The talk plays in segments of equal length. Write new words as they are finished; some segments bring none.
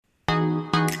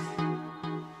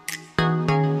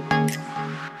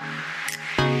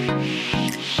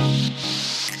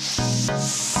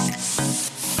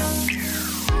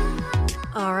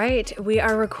right, we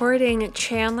are recording.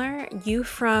 Chandler, you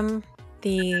from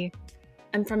the...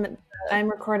 I'm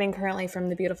recording currently from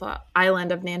the beautiful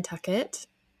island of Nantucket.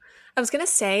 I was going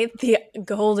to say the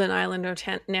golden island of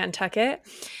Nantucket.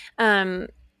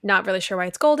 Not really sure why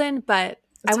it's golden, but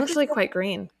It's actually quite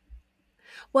green.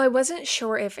 I wasn't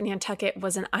sure if Nantucket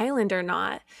was an island or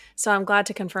not, so I'm glad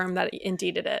to confirm that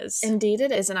indeed it is. Indeed,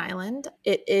 it is an island.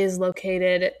 It is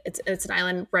located, it's an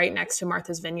island right next to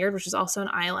Martha's Vineyard, which is also an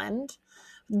island.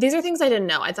 These are things I didn't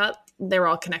know. I thought they were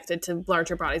all connected to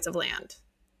larger bodies of land.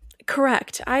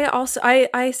 Correct.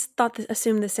 I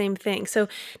assumed the same thing. So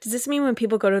does this mean when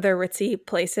people go to their ritzy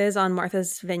places on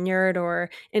Martha's Vineyard or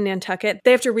in Nantucket,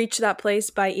 they have to reach that place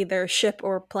by either ship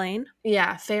or plane?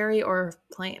 Yeah, ferry or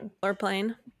plane.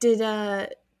 Did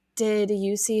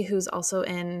you see who's also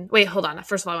in... Wait, hold on.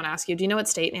 First of all, I want to ask you, do you know what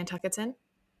state Nantucket's in?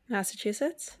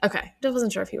 Massachusetts? Okay. Just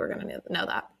wasn't sure if you were going to know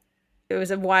that. It was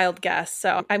a wild guess.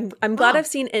 So I'm glad I've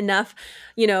seen enough,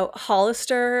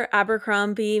 Hollister,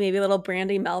 Abercrombie, maybe little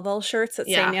Brandy Melville shirts that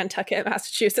say Nantucket,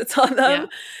 Massachusetts on them. Yeah.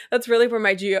 That's really where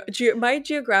my my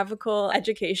geographical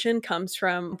education comes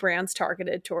from, brands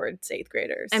targeted towards 8th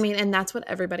graders. I mean, and that's what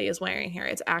everybody is wearing here.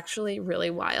 It's actually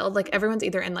really wild. Like everyone's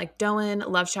either in like Doan,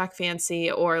 Love Shack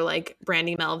Fancy, or like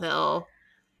Brandy Melville.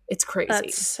 It's crazy.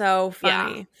 That's so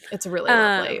funny. Yeah, it's really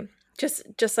lovely.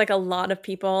 Just like a lot of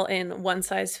people in one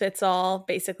size fits all,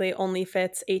 basically only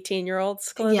fits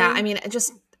 18-year-olds clothing. Yeah, I mean,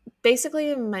 just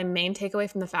basically my main takeaway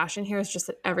from the fashion here is just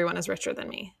that everyone is richer than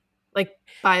me, like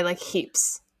by like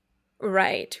heaps.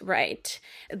 Right.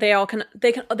 They all can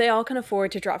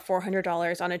afford to drop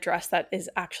 $400 on a dress that is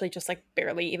actually just like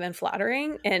barely even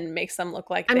flattering and makes them look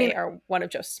like they are one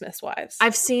of Joseph Smith's wives.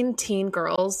 I've seen teen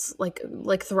girls, like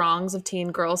throngs of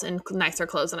teen girls in nicer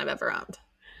clothes than I've ever owned.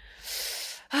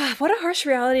 What a harsh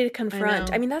reality to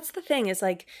confront. I mean, that's the thing is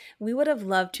like we would have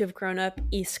loved to have grown up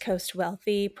East Coast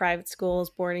wealthy, private schools,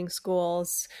 boarding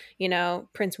schools,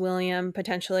 Prince William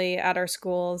potentially at our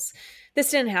schools.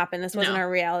 This didn't happen. This wasn't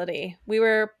our reality. We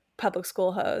were public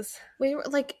school hoes. We were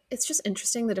like, it's just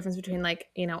interesting the difference between like,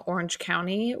 Orange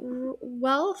County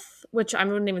wealth, which I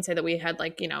wouldn't even say that we had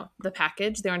like, the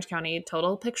package, the Orange County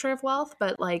total picture of wealth,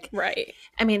 but like, right.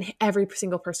 I mean, every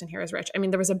single person here is rich. I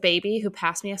mean, there was a baby who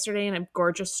passed me yesterday in a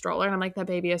gorgeous stroller, and I'm like, that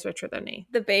baby is richer than me.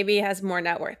 The baby has more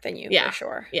net worth than you, for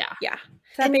sure. Yeah.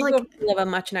 That baby will live a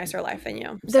much nicer life than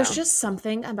you. There's just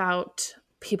something about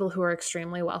people who are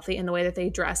extremely wealthy and the way that they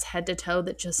dress head to toe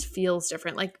that just feels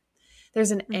different. Like,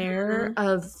 there's an air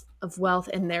of wealth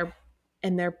in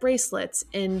their bracelets,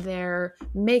 in their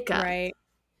makeup. Right.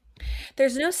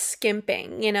 There's no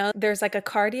skimping, There's like a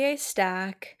Cartier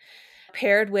stack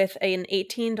paired with an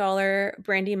 $18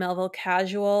 Brandy Melville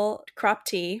casual crop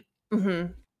tee.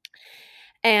 Mm-hmm.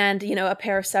 And, a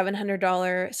pair of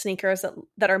 $700 sneakers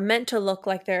that are meant to look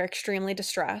like they're extremely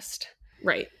distressed.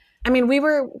 Right. I mean, we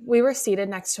were seated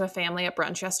next to a family at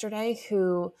brunch yesterday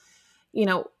who,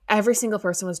 every single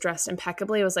person was dressed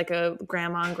impeccably. It was like a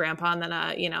grandma and grandpa and then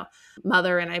a,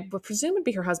 mother, and I would presume would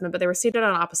be her husband, but they were seated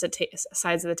on opposite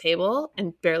sides of the table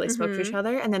and barely spoke to each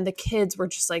other. And then the kids were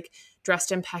just like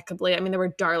dressed impeccably. I mean, they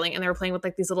were darling, and they were playing with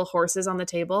like these little horses on the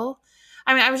table.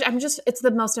 I mean, it's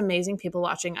the most amazing people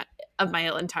watching of my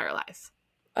entire life.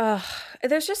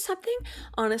 There's something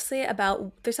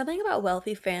about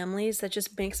wealthy families that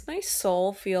just makes my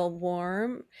soul feel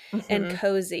warm and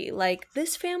cozy. Like,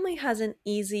 this family has an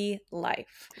easy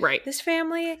life. Right. This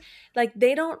family, like,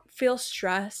 they don't feel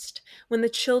stressed. When the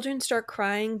children start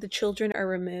crying, the children are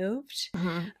removed.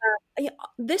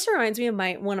 This reminds me of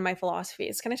one of my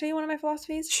philosophies. Can I tell you one of my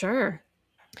philosophies? Sure.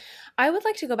 I would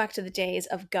like to go back to the days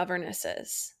of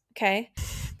governesses. Okay.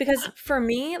 Because for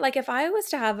me, like if I was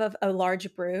to have a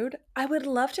large brood, I would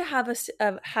love to have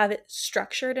it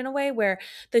structured in a way where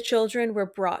the children were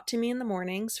brought to me in the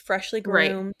mornings, freshly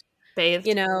groomed, bathed,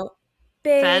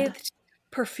 fed,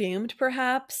 perfumed,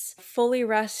 perhaps, fully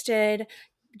rested,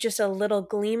 just a little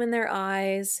gleam in their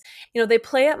eyes. They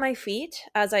play at my feet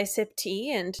as I sip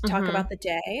tea and talk about the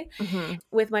day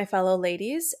with my fellow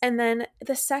ladies. And then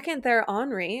the second they're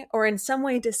ornery or in some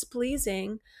way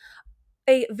displeasing,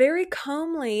 a very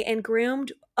comely and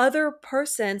groomed other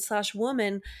person /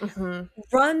 woman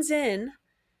runs in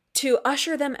to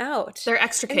usher them out. They're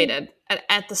extricated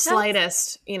at the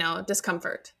slightest,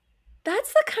 discomfort.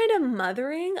 That's the kind of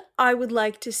mothering I would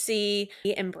like to see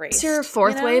embraced. It's your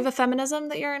fourth wave of feminism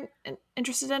that you're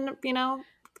interested in,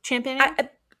 championing?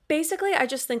 Basically, I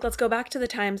just think let's go back to the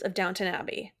times of Downton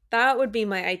Abbey. That would be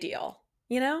my ideal,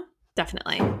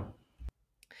 Definitely.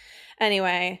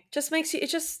 Anyway,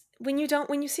 when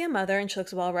you see a mother and she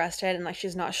looks well rested and like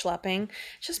she's not schlepping, it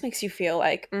just makes you feel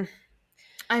like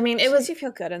I mean, It makes you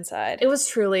feel good inside. It was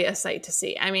truly a sight to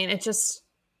see. I mean, it's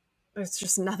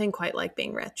just nothing quite like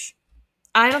being rich.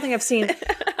 I don't think I've seen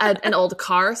an old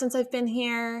car since I've been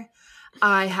here.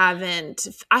 I haven't.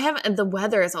 The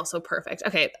weather is also perfect.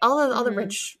 Okay, all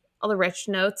the rich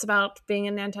notes about being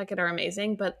in Nantucket are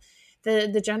amazing, but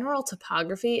the general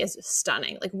topography is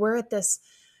stunning. Like, we're at this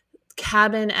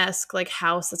cabin-esque like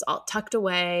house that's all tucked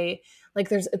away. Like,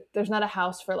 there's not a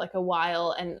house for like a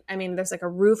while, and I mean, there's like a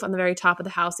roof on the very top of the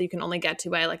house that you can only get to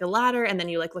by like a ladder, and then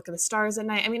you like look at the stars at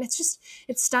night. I mean, it's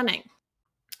stunning.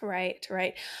 Right.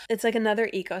 It's like another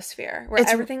ecosphere where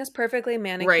everything is perfectly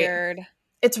manicured. Right.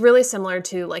 It's really similar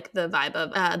to like the vibe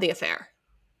of The Affair.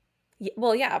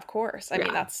 Well, yeah, of course. I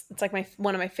mean, it's like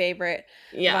one of my favorite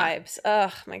vibes.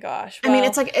 Oh my gosh. Well, I mean,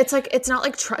 it's not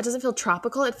like it doesn't feel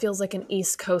tropical. It feels like an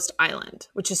East Coast island,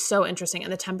 which is so interesting.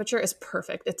 And the temperature is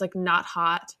perfect. It's like not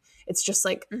hot. It's just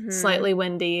like slightly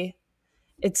windy.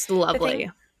 It's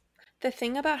lovely. The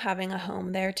thing about having a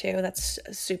home there too that's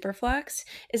super flex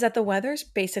is that the weather's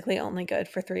basically only good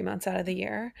for 3 months out of the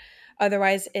year.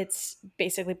 Otherwise, it's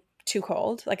basically too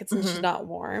cold. Like, it's just not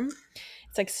warm.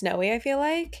 It's like snowy, I feel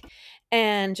like,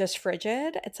 and just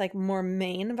frigid. It's like more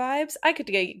Maine vibes. I could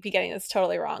be getting this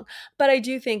totally wrong, but I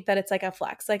do think that it's like a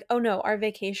flex. Like, oh no, our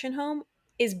vacation home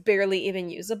is barely even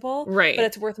usable, right? But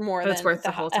it's worth more than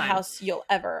the whole time. A house you'll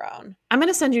ever own. I'm going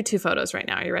to send you 2 photos right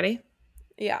now. Are you ready?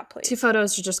 Yeah, please. 2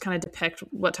 photos to just kind of depict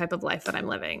what type of life that I'm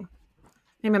living.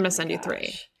 Maybe I'm going to send you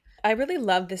 3. I really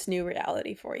love this new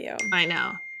reality for you. I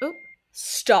know. Oop.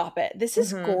 Stop it. This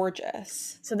is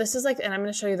gorgeous. So this is like, and I'm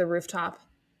going to show you the rooftop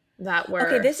that we're...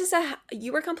 Okay, this is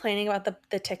you were complaining about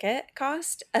the ticket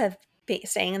cost of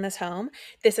staying in this home.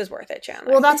 This is worth it,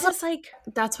 Chandler. Well,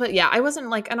 that's what, yeah, I wasn't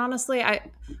like, and honestly, I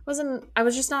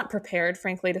was just not prepared,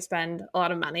 frankly, to spend a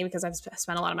lot of money because I've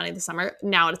spent a lot of money this summer.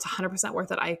 Now it's 100%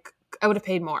 worth it. I would have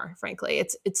paid more, frankly.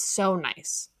 It's so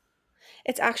nice.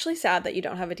 It's actually sad that you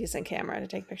don't have a decent camera to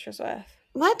take pictures with.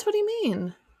 What do you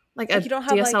mean? Like you don't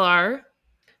have DSLR?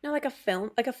 No, like a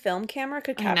film camera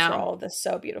could capture all of this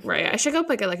so beautifully. Right. I should go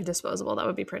pick like a disposable. That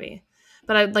would be pretty.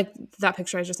 But I like that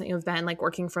picture I just sent you of Ben like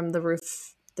working from the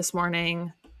roof this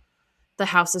morning. The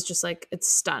house is just like,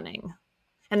 it's stunning.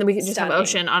 And then we can just have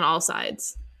ocean on all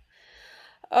sides.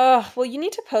 Oh, well, you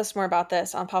need to post more about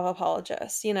this on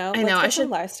Popapologist, you know? I know. I should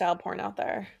lifestyle porn out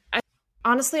there.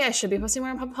 Honestly, I should be posting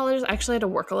more on Popapologist. I actually had to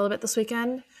work a little bit this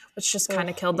weekend, which just kind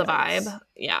of killed the vibe.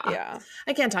 Yeah.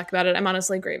 I can't talk about it. I'm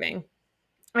honestly grieving.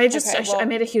 I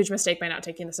made a huge mistake by not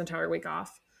taking this entire week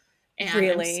off. And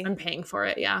really? I'm paying for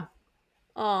it, yeah.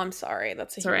 Oh, I'm sorry.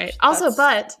 That's all right. Also,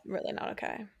 but really not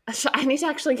okay. I need to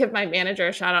actually give my manager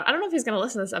a shout out. I don't know if he's going to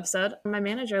listen to this episode. My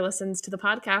manager listens to the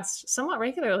podcast somewhat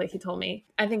regularly, he told me.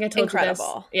 I think I told you this.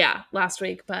 Yeah, last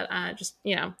week. But just,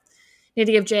 need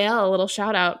to give JL a little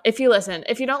shout out. If you listen.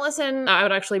 If you don't listen, I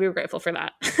would actually be grateful for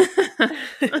that.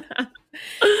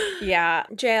 Yeah.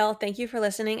 JL, thank you for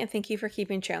listening, and thank you for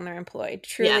keeping Chandler employed.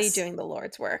 Truly doing the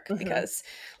Lord's work. Because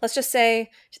let's just say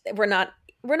we're not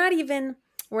even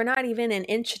an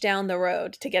inch down the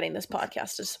road to getting this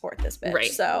podcast to support this bitch.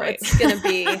 Right, so it's going to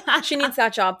be, she needs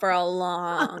that job for a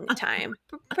long time,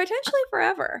 potentially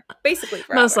forever, basically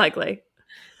forever. Most likely.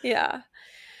 Yeah.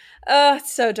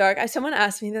 It's so dark. Someone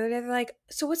asked me the other day, they're like,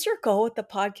 so what's your goal with the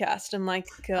podcast? I'm like,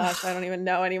 gosh, I don't even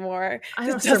know anymore.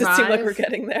 It doesn't seem like we're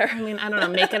getting there. I mean, I don't know,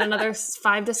 make it another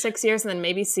 5 to 6 years and then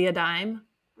maybe see a dime.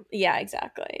 Yeah,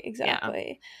 exactly.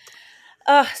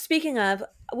 Speaking of,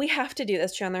 we have to do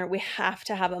this, Chandler. We have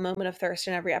to have a moment of thirst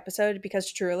in every episode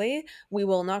because truly we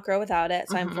will not grow without it.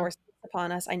 So I'm forced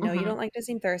upon us. I know you don't like to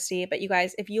seem thirsty, but you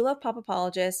guys, if you love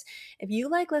Popapologists, if you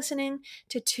like listening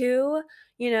to 2,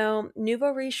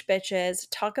 nouveau riche bitches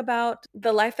talk about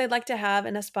the life they'd like to have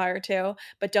and aspire to,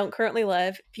 but don't currently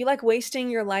live, if you like wasting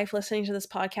your life listening to this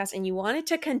podcast and you want it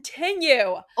to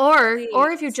continue, or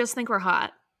if you just think we're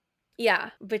hot. Yeah,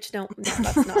 which no,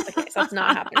 that's not the case. That's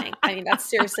not happening. I mean, that's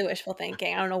seriously wishful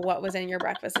thinking. I don't know what was in your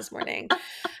breakfast this morning.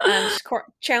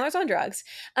 Chandler's on drugs.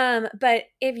 But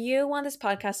if you want this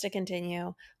podcast to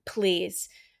continue, please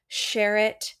share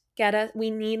it.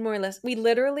 We need more we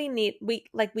literally need, we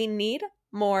need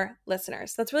more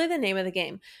listeners. That's really the name of the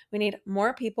game. We need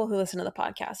more people who listen to the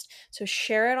podcast. So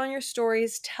share it on your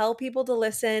stories. Tell people to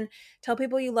listen. Tell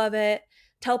people you love it.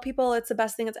 Tell people it's the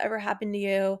best thing that's ever happened to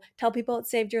you. Tell people it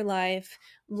saved your life.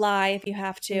 Lie if you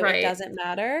have to. Right. It doesn't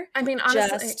matter. I mean,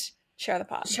 honestly, just share the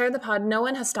pod. Share the pod. No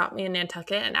one has stopped me in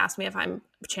Nantucket and asked me if I'm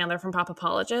Chandler from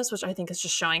Popapologist, which I think is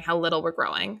just showing how little we're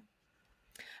growing.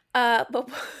 But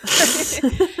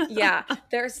yeah,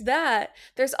 there's that.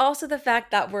 There's also the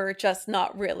fact that we're just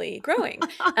not really growing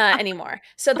anymore.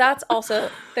 So there's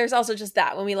also just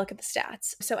that when we look at the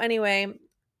stats. So anyway,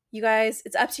 You guys,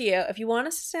 it's up to you. If you want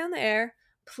us to stay on the air,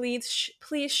 please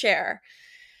share.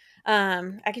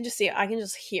 I can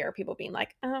just hear people being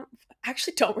like, I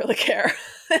actually don't really care.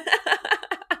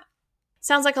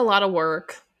 Sounds like a lot of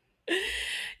work.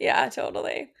 Yeah,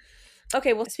 totally.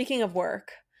 Okay, well, speaking of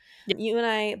work, you and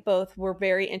I both were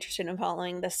very interested in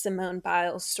following the Simone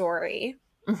Biles story.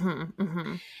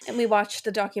 And we watched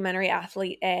the documentary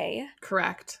Athlete A.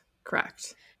 Correct.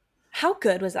 How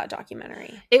good was that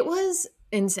documentary? It was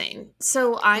insane.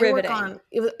 So I Riveting.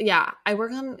 I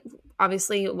work on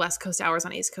obviously West Coast hours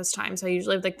on East Coast time. So I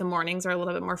usually like the mornings are a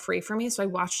little bit more free for me. So I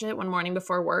watched it one morning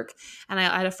before work, and I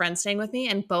had a friend staying with me,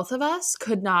 and both of us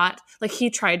could not, like, he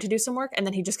tried to do some work and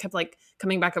then he just kept like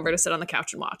coming back over to sit on the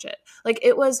couch and watch it. Like,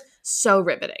 it was so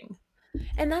riveting.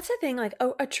 And that's the thing, like,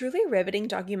 a truly riveting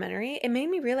documentary. It made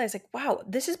me realize, like, wow,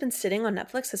 this has been sitting on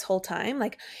Netflix this whole time.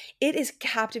 Like, it is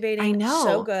captivating. I know.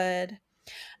 So good.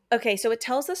 Okay, so it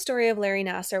tells the story of Larry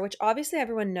Nassar, which obviously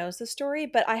everyone knows the story,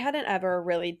 but I hadn't ever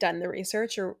really done the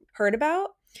research or heard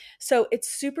about. So it's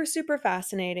super, super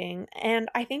fascinating. And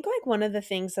I think like one of the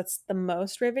things that's the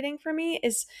most riveting for me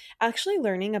is actually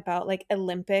learning about like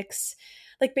Olympics,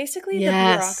 like basically the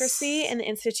bureaucracy and the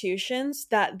institutions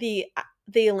that the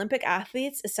Olympic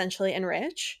athletes essentially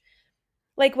enrich.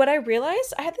 Like what I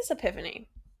realized, I had this epiphany.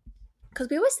 Because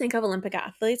we always think of Olympic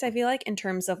athletes, I feel like, in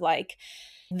terms of like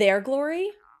their glory.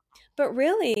 But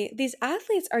really, these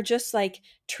athletes are just like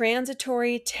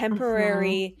transitory,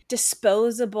 temporary,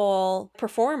 disposable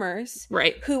performers,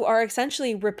 Right. who are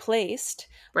essentially replaced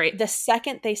Right. the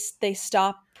second they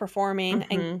stop performing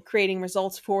and creating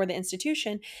results for the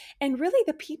institution. And really,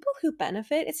 the people who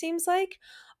benefit, it seems like,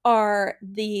 are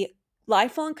the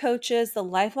lifelong coaches, the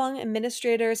lifelong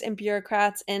administrators and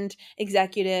bureaucrats and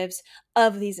executives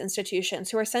of these institutions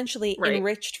who are essentially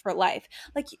enriched for life.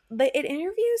 Like it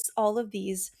interviews all of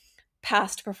these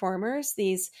past performers,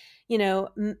 these, you know,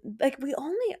 like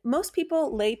most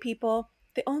people, lay people,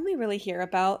 they only really hear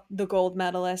about the gold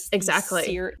medalists.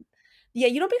 Exactly. Yeah,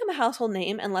 you don't become a household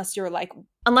name unless you're like,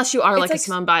 unless you are like a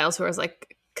Simone Biles who is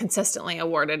like consistently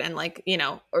awarded and like, you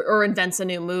know, or invents a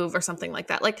new move or something like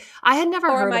that. Like I had never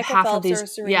heard of half of these. Or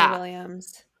Serena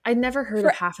Williams. I'd never heard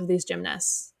of half of these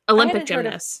gymnasts. Olympic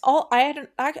gymnasts. I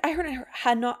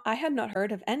had not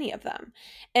heard of any of them.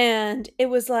 And it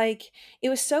was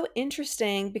so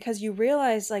interesting because you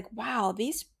realize like, wow,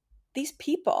 these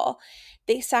people,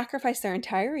 they sacrifice their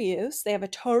entire youth. They have a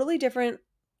totally different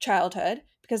childhood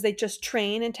because they just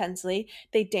train intensely.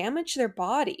 They damage their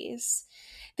bodies.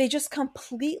 They just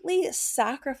completely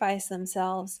sacrifice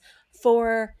themselves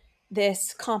for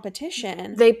this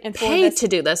competition. They paid to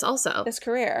do this also. This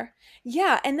career.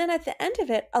 Yeah. And then at the end of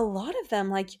it, a lot of them,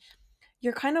 like,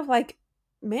 you're kind of like,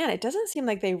 man, it doesn't seem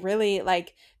like they really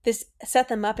like this set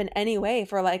them up in any way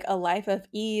for like a life of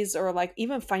ease or like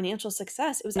even financial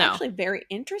success. It was actually very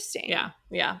interesting. Yeah.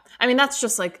 Yeah. I mean, that's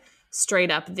just like straight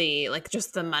up the like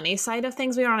just the money side of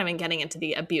things. We aren't even getting into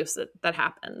the abuse that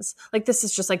happens. Like this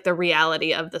is just like the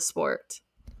reality of the sport.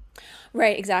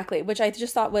 Right, exactly. Which I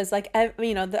just thought was like,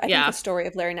 you know, I think the story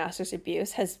of Larry Nassar's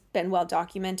abuse has been well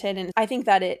documented. And I think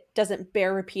that it doesn't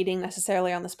bear repeating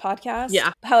necessarily on this podcast.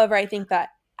 Yeah. However, I think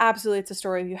that absolutely it's a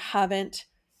story you haven't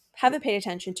paid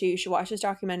attention to. You should watch this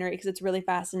documentary because it's really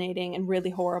fascinating and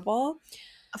really horrible.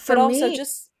 For but me, also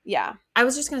just, yeah. I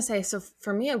was just going to say, so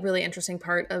for me, a really interesting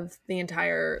part of the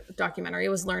entire documentary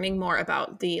was learning more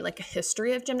about the like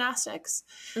history of gymnastics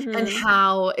and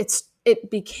how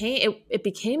it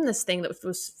became this thing that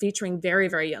was featuring very,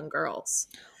 very young girls.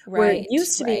 Right. Where it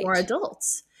used to be more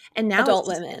adults. And now adult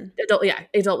women.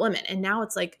 Adult women. And now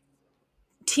it's like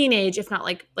teenage, if not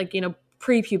like, you know,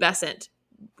 prepubescent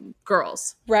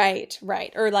girls. Right.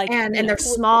 Or like, and they're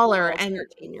smaller and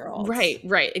 13-year-olds.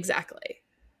 Right, exactly.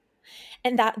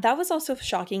 And that was also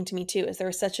shocking to me too, is there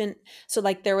was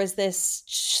there was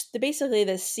basically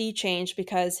this sea change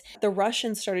because the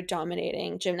Russians started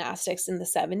dominating gymnastics in the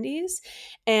 70s,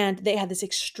 and they had this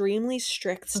extremely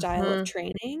strict style of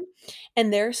training,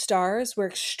 and their stars were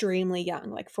extremely young,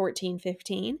 like 14,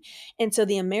 15. And so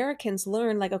the Americans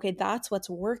learned like, okay, that's what's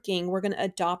working. We're going to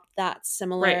adopt that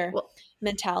similar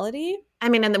mentality. I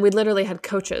mean, and then we literally had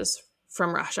coaches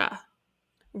from Russia.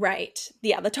 Right.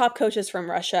 Yeah, the top coaches from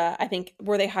Russia, I think,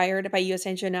 were they hired by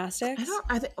USA Gymnastics?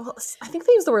 I think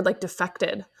they use the word like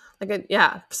defected.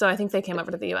 So I think they came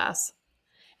over to the US.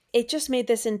 It just made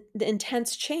this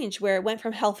intense change where it went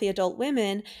from healthy adult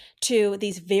women to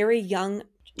these very young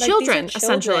children,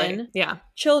 essentially. Yeah.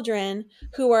 Children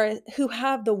who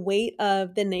have the weight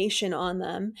of the nation on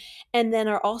them and then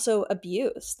are also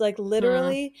abused. Like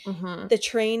literally the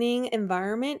training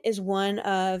environment is one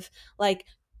of like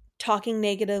talking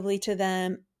negatively to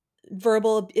them,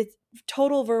 it's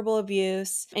total verbal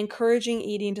abuse, encouraging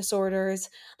eating disorders.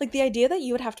 Like the idea that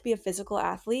you would have to be a physical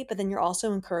athlete, but then you're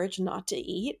also encouraged not to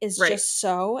eat is just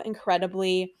so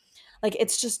incredibly, like,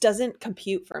 it's just doesn't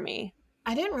compute for me.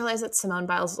 I didn't realize that Simone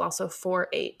Biles is also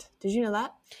 4'8". Did you know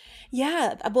that?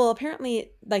 Yeah. Well,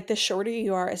 apparently, like, the shorter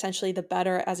you are, essentially, the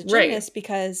better as a gymnast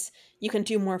because you can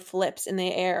do more flips in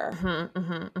the air.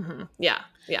 Yeah.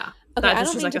 Yeah. Okay, that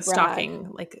just was like a stalking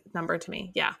like number to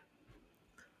me. Yeah.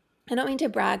 I don't mean to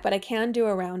brag, but I can do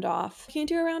a round off. Can you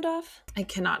do a round off? I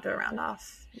cannot do a round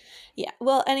off. Yeah.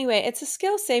 Well, anyway, it's a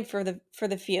skill saved for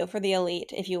the few, for the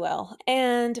elite, if you will.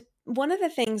 And one of the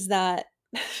things that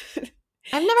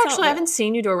I haven't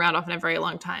seen you do a round off in a very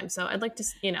long time. So I'd like to,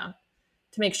 to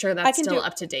make sure that's still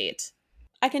up to date.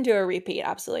 I can do a repeat.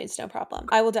 Absolutely. It's no problem.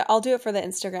 I'll do it for the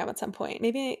Instagram at some point.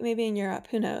 Maybe in Europe.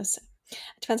 Who knows?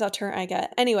 It depends how turnt I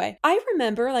get. Anyway, I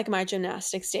remember like my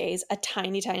gymnastics days a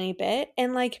tiny, tiny bit.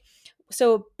 And like,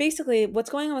 so basically what's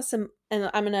going on with and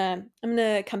I'm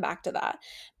gonna come back to that.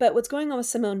 But what's going on with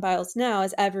Simone Biles now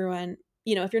is everyone,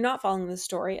 if you're not following the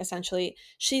story, essentially,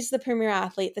 she's the premier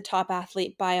athlete, the top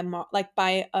athlete by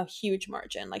a huge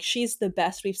margin. Like she's the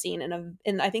best we've seen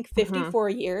in I think 54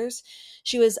 years.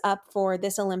 She was up for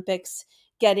this Olympics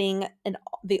getting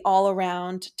the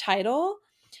all-around title,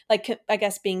 like I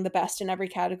guess being the best in every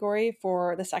category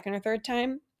for the second or third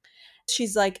time.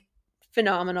 She's like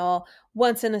phenomenal,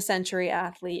 once in a century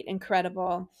athlete,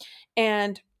 incredible.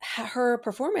 And her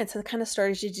performance has kind of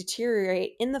started to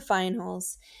deteriorate in the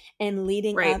finals and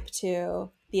leading up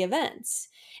to the events.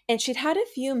 And she'd had a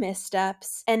few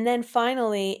missteps. And then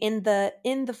finally in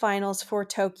the finals for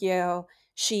Tokyo,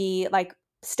 she like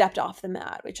stepped off the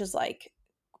mat, which is like,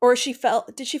 or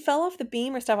did she fell off the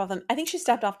beam or step off I think she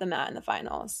stepped off the mat in the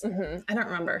finals. I don't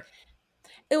remember.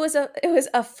 It was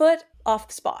a foot off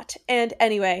the spot. And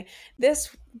anyway,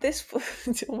 this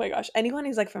oh my gosh, anyone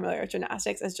who's like familiar with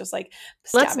gymnastics is just like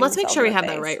let's make sure we have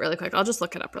that right really quick. I'll just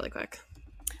look it up really quick.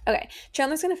 Okay,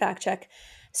 Chandler's gonna fact check.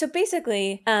 So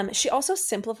basically, she also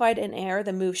simplified in air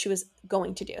the move she was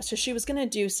going to do. So she was gonna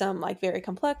do some like very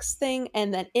complex thing,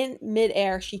 and then in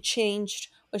midair she changed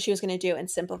what she was gonna do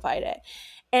and simplified it.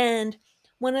 And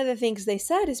one of the things they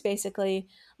said is basically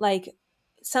like,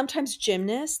 sometimes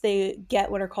gymnasts, they get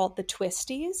what are called the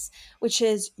twisties, which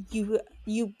is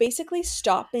you basically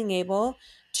stop being able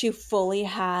to fully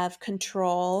have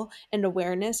control and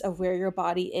awareness of where your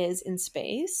body is in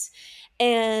space.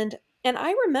 And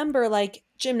I remember like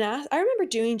I remember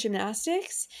doing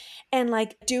gymnastics and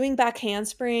like doing back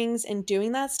handsprings and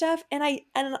doing that stuff. And I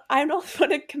don't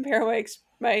want to compare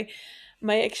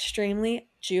my extremely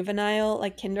juvenile,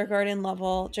 like kindergarten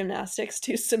level gymnastics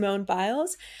to Simone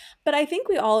Biles. But I think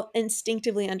we all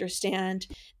instinctively understand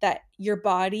that your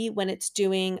body, when it's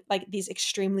doing like these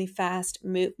extremely fast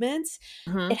movements,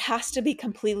 it has to be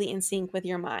completely in sync with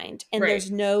your mind. And there's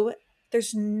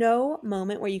no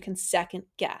moment where you can second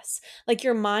guess. Like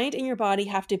your mind and your body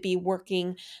have to be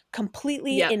working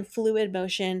completely in fluid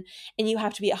motion, and you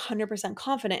have to be 100%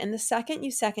 confident. And the second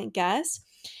you second guess,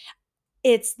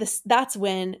 that's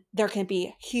when there can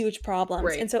be huge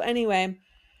problems. And so anyway,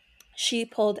 she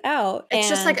pulled out. It's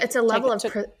just like it's a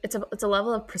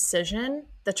level of precision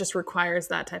that just requires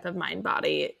that type of mind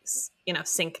body,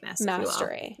 syncness,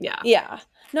 mastery. Yeah.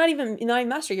 Not even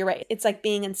mastery. You're right. It's like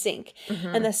being in sync.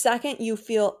 And the second you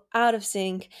feel out of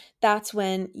sync, that's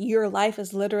when your life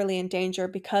is literally in danger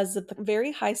because of the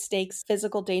very high stakes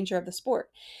physical danger of the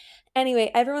sport. Anyway,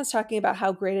 everyone's talking about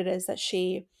how great it is that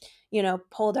she,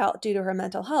 pulled out due to her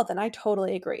mental health. And I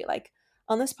totally agree. Like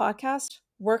on this podcast,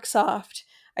 work soft.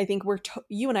 I think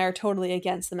you and I are totally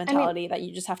against the mentality that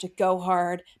you just have to go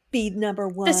hard, be number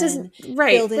one. This isn't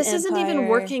right. This isn't even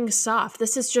working soft.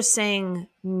 This is just saying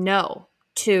no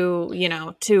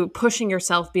to pushing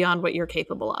yourself beyond what you're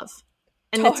capable of.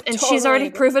 And she's already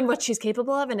proven what she's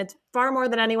capable of, and it's far more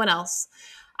than anyone else.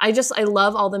 I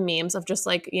love all the memes of just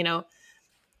like,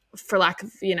 for lack of,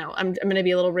 I'm going to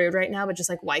be a little rude right now, but just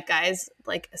like white guys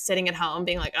like sitting at home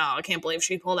being like, oh, I can't believe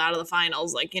she pulled out of the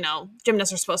finals. Like,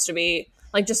 gymnasts are supposed to be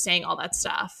like just saying all that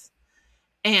stuff.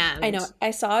 And I know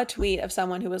I saw a tweet of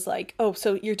someone who was like, oh,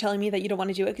 so you're telling me that you don't want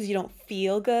to do it because you don't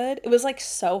feel good? It was like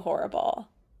so horrible.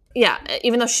 Yeah.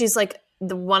 Even though she's like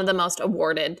one of the most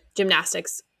awarded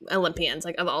gymnastics Olympians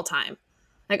like of all time.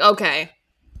 Like, okay.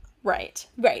 Right.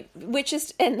 Which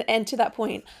is, and to that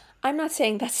point, I'm not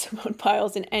saying that Simone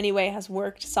Biles in any way has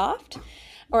worked soft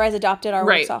or has adopted our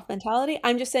work soft mentality.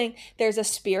 I'm just saying there's a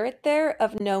spirit there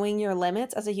of knowing your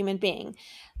limits as a human being.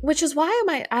 Which is why I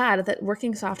might add that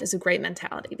working soft is a great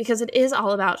mentality, because it is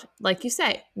all about, like you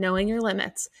say, knowing your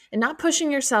limits and not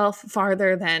pushing yourself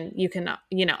farther than you can,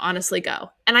 honestly go.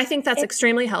 And I think that's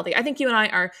extremely healthy. I think you and I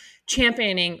are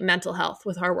championing mental health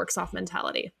with our work soft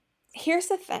mentality. Here's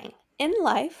the thing. In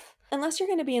life, unless you're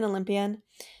going to be an Olympian,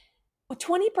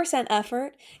 20%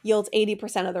 effort yields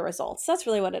 80% of the results. That's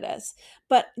really what it is.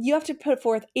 But you have to put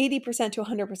forth 80% to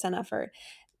 100% effort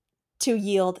to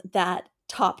yield that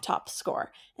top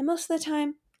score. And most of the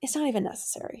time, it's not even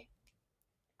necessary.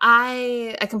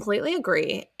 I completely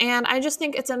agree. And I just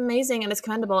think it's amazing and it's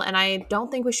commendable. And I don't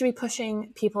think we should be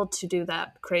pushing people to do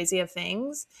that crazy of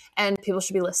things. And people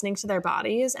should be listening to their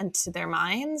bodies and to their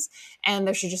minds. And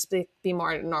there should just be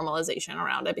more normalization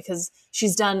around it, because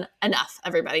she's done enough,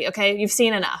 everybody. Okay. You've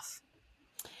seen enough.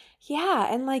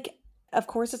 Yeah. And like, of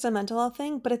course, it's a mental health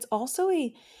thing, but it's also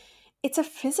it's a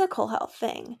physical health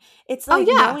thing. It's like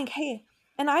knowing, hey,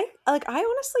 and I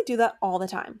honestly do that all the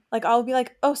time. Like, I'll be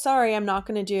like, oh, sorry, I'm not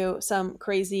going to do some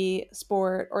crazy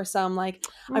sport, or some like,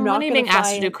 I'm not being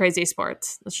asked to do crazy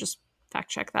sports. Let's just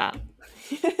fact check that.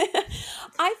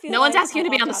 I feel no one's asking you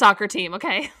to be on the soccer team.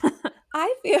 Okay.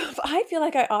 I feel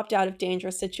like I opt out of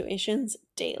dangerous situations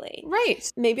daily. Right.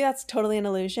 Maybe that's totally an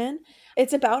illusion.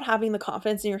 It's about having the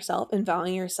confidence in yourself and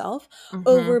valuing yourself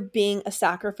over being a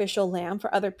sacrificial lamb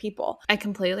for other people. I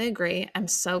completely agree. I'm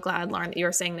so glad, Lauren, that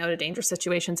you're saying no to dangerous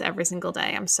situations every single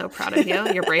day. I'm so proud of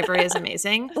you. Your bravery is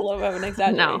amazing. A little bit of an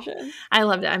exaggeration. No, I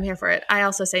loved it. I'm here for it. I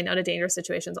also say no to dangerous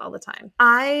situations all the time.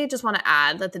 I just want to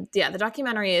add that the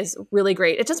documentary is really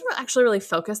great. It doesn't actually really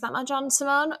focus that much on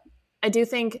Simone. I do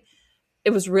think it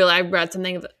was really, I read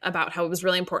something about how it was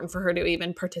really important for her to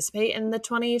even participate in the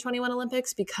 2021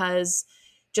 Olympics, because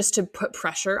just to put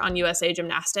pressure on USA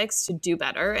Gymnastics to do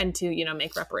better and to,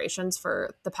 make reparations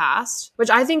for the past, which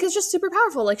I think is just super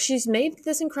powerful. Like, she's made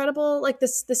this incredible, like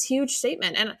this huge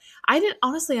statement. And I didn't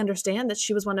honestly understand that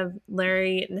she was one of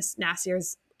Larry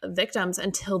Nassar's victims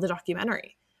until the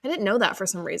documentary. I didn't know that for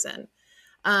some reason.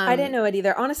 I didn't know it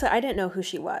either. Honestly, I didn't know who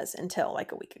she was until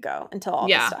like a week ago, until all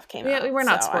this stuff came out. Yeah, we're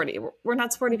not sporty. We're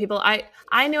not sporty people.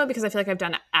 I know it because I feel like I've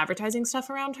done advertising stuff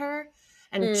around her,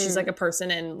 and she's like a person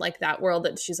in like that world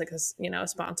that she's like a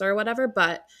sponsor or whatever.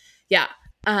 But yeah,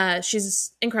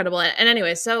 she's incredible. And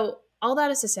anyway, so all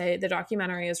that is to say, the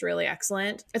documentary is really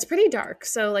excellent. It's pretty dark,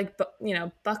 so like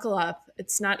buckle up.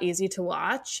 It's not easy to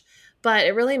watch, but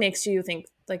it really makes you think.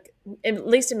 Like, at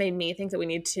least it made me think that we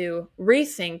need to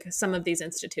rethink some of these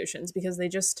institutions, because they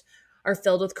just are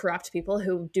filled with corrupt people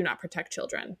who do not protect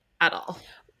children at all.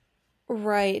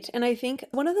 Right. And I think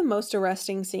one of the most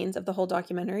arresting scenes of the whole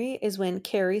documentary is when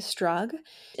Carrie Strug,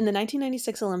 in the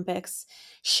 1996 Olympics,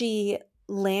 she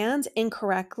lands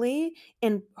incorrectly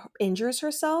and injures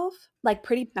herself like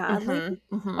pretty badly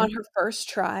on her first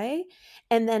try.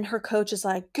 And then her coach is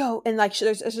like, go. And like,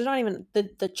 there's not even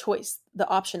the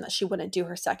option that she wouldn't do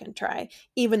her second try,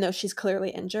 even though she's clearly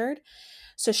injured.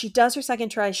 So she does her second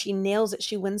try. She nails it.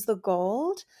 She wins the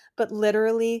gold. But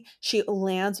literally, she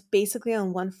lands basically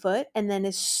on one foot and then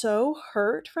is so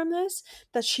hurt from this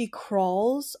that she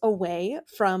crawls away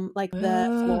from like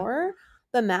the floor,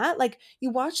 the mat. Like, you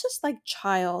watch this like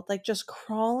child like just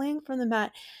crawling from the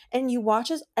mat, and you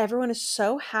watch as everyone is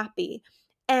so happy,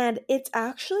 and it's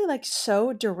actually like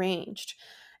so deranged,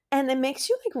 and it makes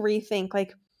you like rethink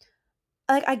like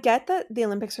I get that the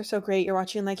Olympics are so great. You're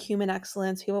watching like human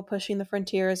excellence, people pushing the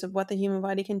frontiers of what the human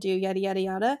body can do, yada yada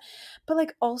yada.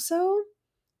 But also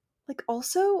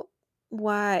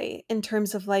why, in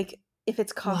terms of like, if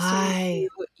it's costing you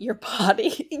your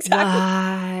body. Exactly.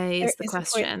 Why is the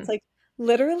question. It's like,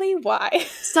 literally, why?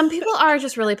 Some people are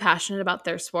just really passionate about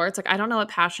their sports. Like, I don't know what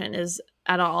passion is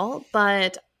at all,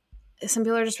 but some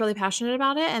people are just really passionate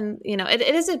about it. And, it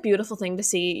is a beautiful thing to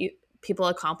see people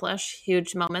accomplish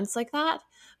huge moments like that.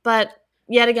 But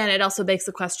yet again, it also begs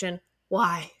the question,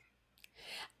 why?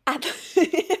 At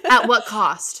what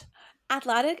cost?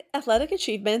 Athletic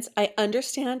achievements, I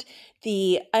understand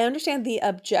the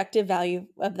objective value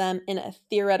of them in a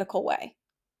theoretical way.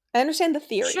 I understand the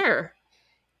theory. Sure.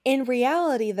 In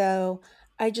reality, though,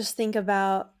 I just think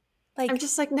about like, I've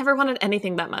just like never wanted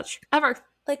anything that much ever.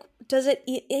 Like, does it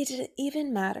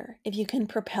even matter if you can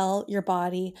propel your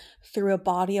body through a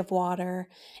body of water,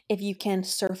 if you can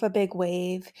surf a big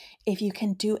wave, if you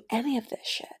can do any of this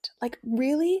shit? Like,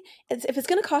 really? If it's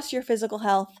going to cost your physical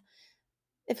health,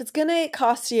 if it's going to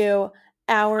cost you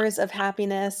hours of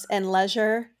happiness and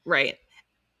leisure. Right.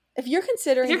 If you're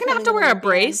considering... If you're going to have to wear a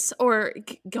brace or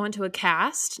go into a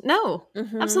cast, no,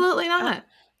 absolutely not.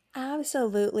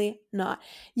 Absolutely not.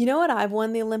 You know what I've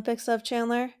won the Olympics of,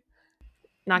 Chandler?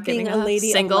 Not being giving a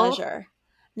lady single of leisure.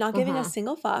 not giving a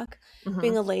single fuck,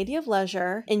 being a lady of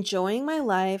leisure, enjoying my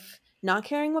life, not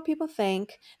caring what people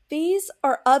think. There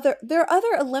are other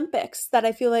Olympics that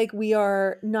I feel like we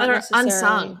are not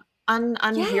necessarily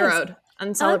unheroed,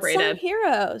 uncelebrated. Unsung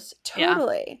heroes.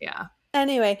 Totally. Yeah.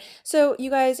 Anyway, so you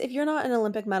guys, if you're not an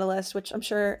Olympic medalist, which I'm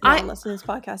sure no one listening to this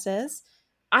podcast is,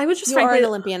 I would just you are an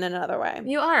Olympian in another way.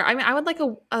 You are. I mean, I would like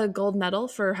a gold medal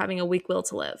for having a weak will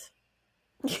to live.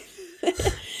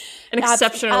 An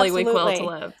exceptionally weak will to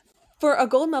live. For a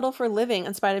gold medal for living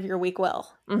in spite of your weak will.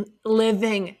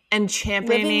 Living and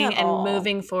championing and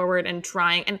moving forward and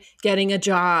trying and getting a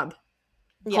job.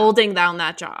 Yeah. Holding down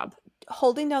that job.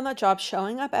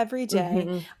 Showing up every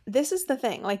day. This is the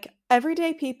thing. Like,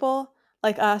 everyday people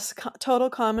like us,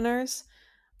 total commoners,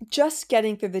 just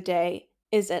getting through the day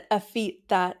is a feat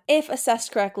that, if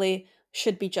assessed correctly,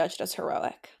 should be judged as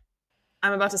heroic.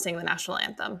 I'm about to sing the national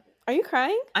anthem. Are you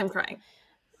crying? I'm crying.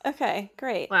 Okay,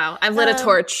 great. Wow. I've lit a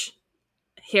torch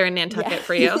here in Nantucket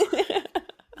for you.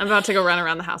 I'm about to go run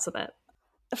around the house with it.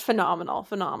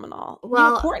 Phenomenal.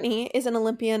 Well, Courtney is an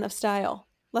Olympian of style.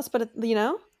 Let's put it,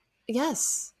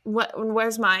 Yes.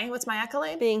 What's my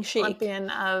accolade? Being chic. Olympian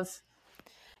of...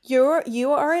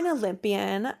 You are an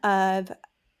Olympian of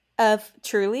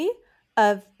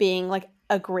being like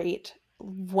a great,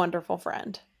 wonderful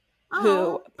friend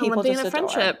who people Olympian just of adore.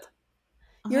 Friendship.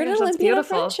 You're an Olympian of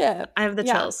friendship. I have the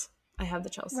chills.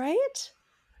 Right?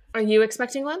 Are you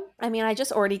expecting one? I mean, I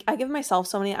give myself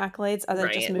so many accolades as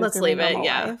I just move Let's through leave my it, normal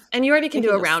life. And you already can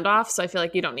do a round off, so I feel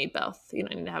like you don't need both. You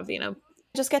don't need to have,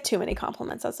 just get too many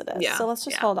compliments as it is. Yeah, so let's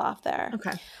just hold off there.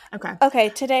 Okay.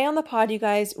 Today on the pod, you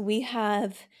guys, we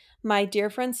have my dear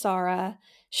friend Sarah.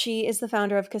 She is the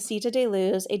founder of Casita de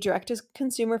Luz, a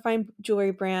direct-to-consumer fine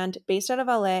jewelry brand based out of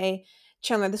LA.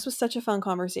 Chandler, this was such a fun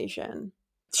conversation.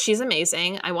 She's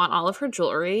amazing. I want all of her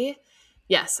jewelry.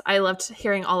 Yes, I loved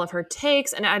hearing all of her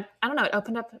takes. And I don't know, it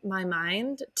opened up my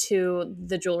mind to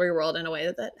the jewelry world in a way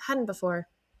that hadn't before.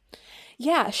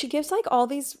 Yeah, she gives like all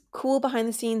these cool behind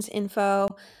the scenes info.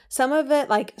 Some of it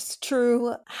like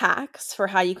true hacks for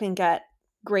how you can get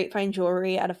great fine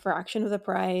jewelry at a fraction of the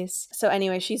price. So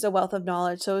anyway, she's a wealth of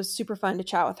knowledge. So it was super fun to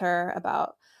chat with her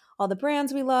about all the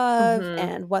brands we love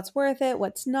and what's worth it,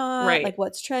 what's not, like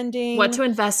what's trending. What to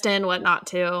invest in, what not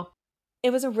to. It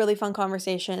was a really fun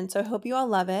conversation. So I hope you all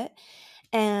love it.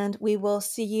 And we will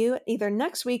see you either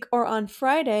next week or on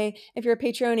Friday if you're a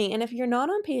Patreon. And if you're not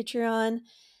on Patreon,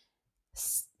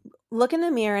 look in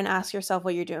the mirror and ask yourself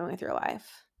what you're doing with your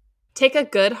life. Take a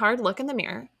good, hard look in the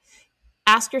mirror.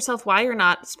 Ask yourself why you're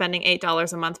not spending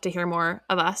 $8 a month to hear more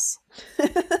of us.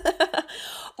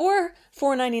 Or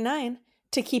 $4.99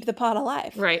 to keep the pod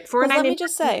alive. Right. $4.99. Let me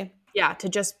just say. Yeah, to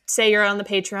just say you're on the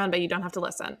Patreon, but you don't have to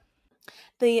listen.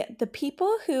 The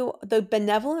people the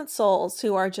benevolent souls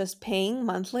who are just paying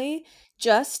monthly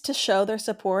just to show their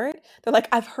support, they're like,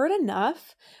 I've heard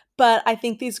enough, but I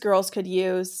think these girls could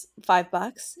use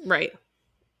 $5. Right.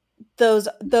 Those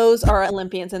are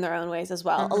Olympians in their own ways as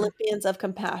well. Olympians of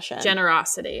compassion,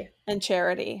 generosity, and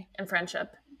charity, and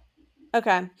friendship.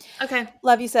 Okay. Okay.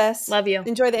 Love you, sis. Love you.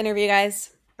 Enjoy the interview, guys.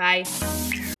 Bye.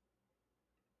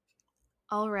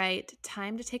 All right,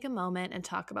 time to take a moment and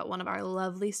talk about one of our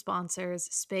lovely sponsors,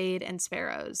 Spade and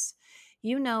Sparrows.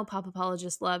 You know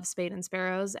Popapologists love Spade and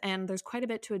Sparrows, and there's quite a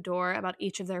bit to adore about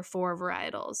each of their 4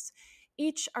 varietals.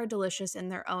 Each are delicious in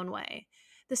their own way.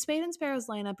 The Spade and Sparrows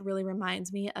lineup really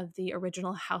reminds me of the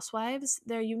original Housewives.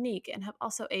 They're unique and have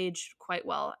also aged quite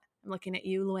well. I'm looking at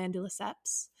you, Luann de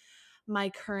Lesseps. My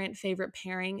current favorite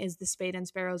pairing is the Spade and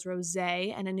Sparrows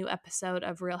Rosé and a new episode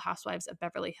of Real Housewives of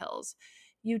Beverly Hills.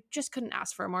 You just couldn't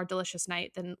ask for a more delicious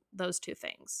night than those 2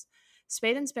 things.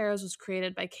 Spade and Sparrows was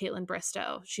created by Caitlin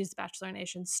Bristow. She's the Bachelor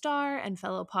Nation star and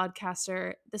fellow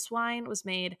podcaster. This wine was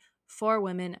made for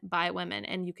women by women,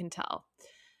 and you can tell.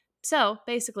 So,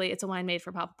 basically, it's a wine made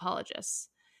for popapologists.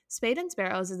 Spade and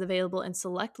Sparrows is available in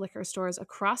select liquor stores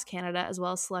across Canada as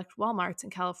well as select Walmarts in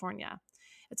California.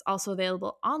 It's also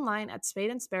available online at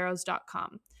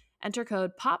spadeandsparrows.com. Enter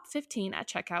code POP15 at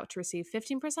checkout to receive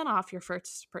 15% off your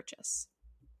first purchase.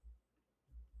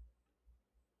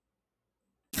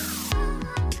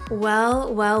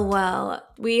 Well.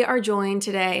 We are joined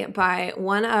today by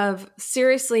one of,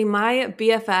 seriously, my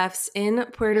BFFs in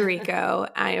Puerto Rico.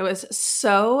 I was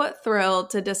so thrilled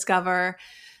to discover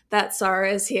that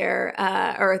Sarah is here,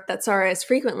 or that Sarah is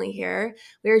frequently here.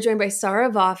 We are joined by Sarah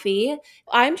Vaffi.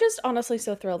 I'm just honestly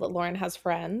so thrilled that Lauren has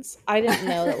friends. I didn't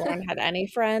know that Lauren had any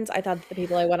friends. I thought the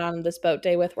people I went on this boat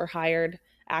day with were hired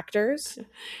actors.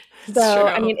 So,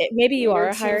 I mean, maybe you are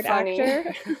a hired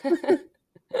actor.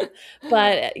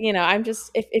 But, I'm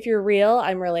just, if you're real,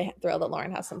 I'm really thrilled that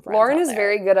Lauren has some friends Lauren out is there.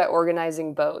 very good at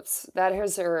organizing boats. That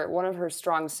is one of her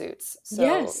strong suits. So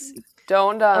Yes.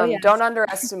 don't yes. don't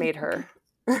underestimate her.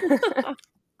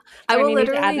 I will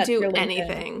literally do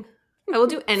anything. I will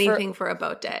do anything for a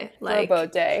boat day. For a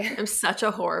boat day. I'm such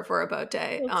a whore for a boat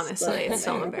day. Honestly, it's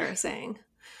so embarrassing.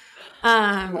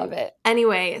 Love it.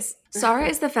 Anyways, Sarah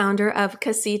is the founder of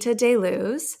Casita de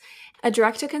Luz, a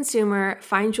direct-to-consumer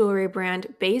fine jewelry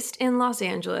brand based in Los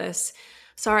Angeles.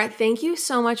 Sarah, thank you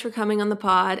so much for coming on the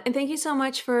pod, and thank you so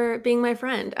much for being my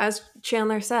friend. As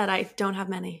Chandler said, I don't have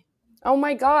many. Oh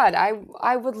my God.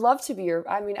 I would love to be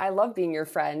I love being your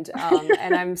friend.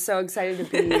 And I'm so excited to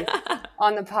be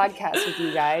on the podcast with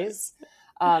you guys.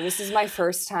 This is my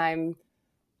first time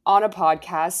on a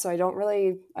podcast, so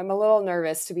I'm a little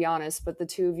nervous, to be honest, but the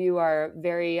two of you are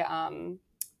very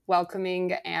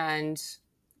welcoming, and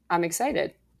I'm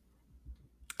excited.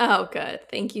 Oh, good.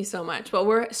 Thank you so much. Well,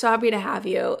 we're so happy to have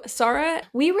you. Sarah,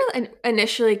 we were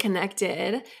initially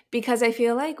connected because I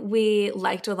feel like we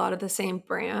liked a lot of the same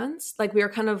brands. Like we were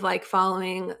kind of like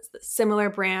following similar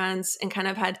brands and kind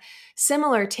of had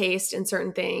similar taste in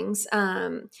certain things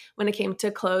when it came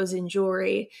to clothes and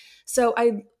jewelry. So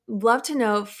I'd love to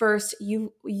know first,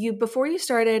 you before you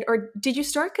started, or did you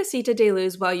start Casita de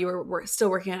Luz while you were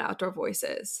still working at Outdoor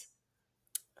Voices?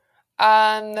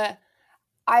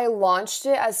 I launched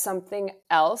it as something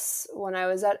else when I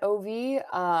was at OV.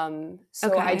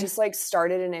 So I just like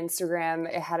started an Instagram.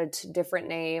 It had a different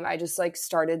name. I just like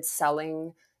started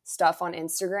selling stuff on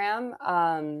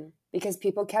Instagram because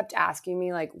people kept asking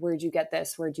me like, where'd you get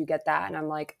this? Where'd you get that? And I'm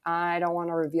like, I don't want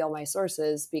to reveal my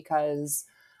sources because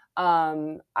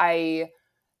I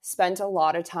spent a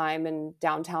lot of time in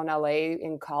downtown LA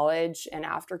in college, and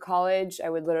after college, I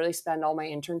would literally spend all my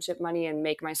internship money and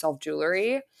make myself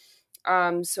jewelry.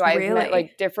 So I've met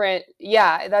like different,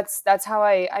 that's how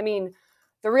I mean,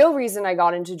 the real reason I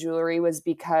got into jewelry was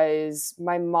because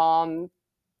my mom,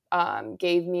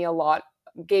 gave me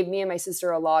and my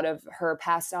sister a lot of her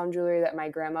passed down jewelry that my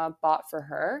grandma bought for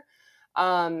her.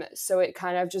 So it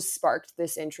kind of just sparked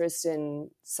this interest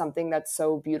in something that's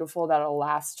so beautiful that'll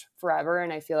last forever.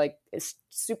 And I feel like it's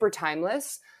super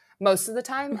timeless most of the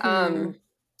time.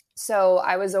 So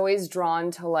I was always drawn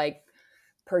to like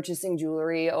purchasing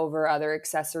jewelry over other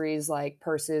accessories like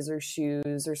purses or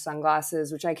shoes or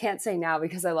sunglasses, which I can't say now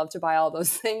because I love to buy all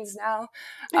those things now.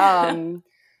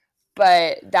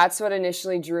 But that's what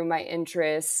initially drew my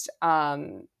interest.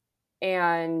 And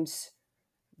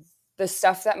the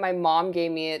stuff that my mom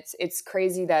gave me, it's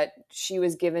crazy that it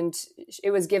was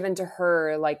given to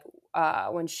her like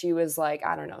when she was like,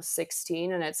 I don't know,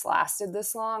 16, and it's lasted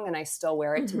this long and I still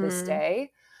wear it to this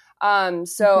day.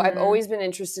 So I've always been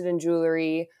interested in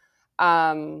jewelry.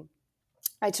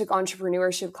 I took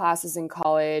entrepreneurship classes in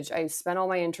college. I spent all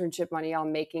my internship money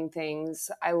on making things.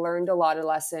 I learned a lot of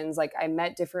lessons. Like I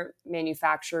met different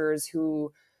manufacturers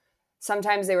who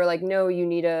sometimes they were like, no, you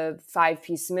need a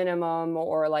 5-piece minimum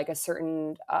or like a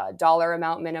certain dollar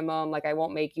amount minimum. Like I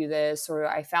won't make you this. Or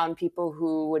I found people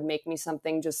who would make me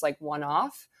something just like one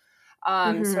off.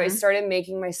 So I started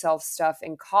making myself stuff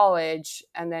in college,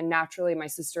 and then naturally my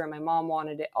sister and my mom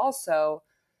wanted it also.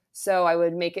 So I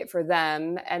would make it for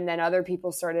them, and then other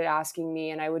people started asking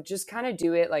me, and I would just kind of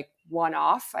do it like one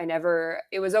off.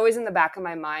 It was always in the back of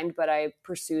my mind, but I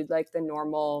pursued like the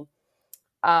normal,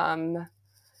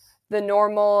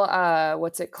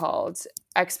 what's it called?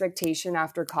 Expectation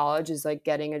after college is like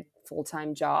getting a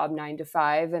full-time job, 9 to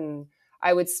 5. And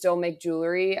I would still make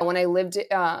jewelry. When I lived,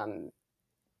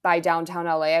 by downtown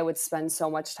LA, I would spend so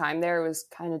much time there. It was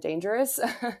kind of dangerous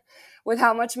with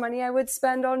how much money I would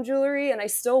spend on jewelry. And I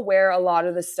still wear a lot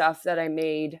of the stuff that I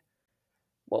made,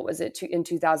 in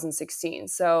 2016.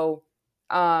 So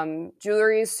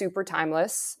jewelry is super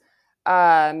timeless.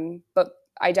 But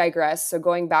I digress. So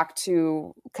going back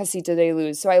to Casita de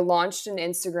Luz. So I launched an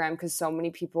Instagram because so many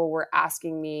people were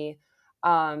asking me,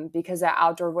 because at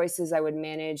Outdoor Voices, I would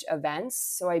manage events.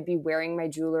 So I'd be wearing my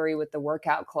jewelry with the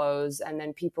workout clothes. And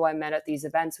then people I met at these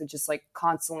events would just like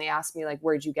constantly ask me like,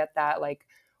 where'd you get that? Like,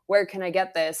 where can I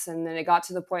get this? And then it got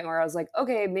to the point where I was like,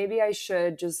 okay, maybe I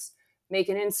should just make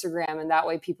an Instagram, and that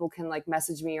way people can like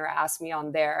message me or ask me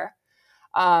on there.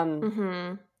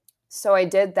 So I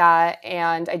did that,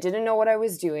 and I didn't know what I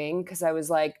was doing because I was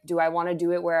like, do I want to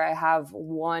do it where I have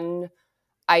one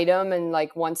item and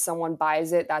like once someone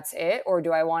buys it, that's it? Or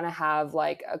do I want to have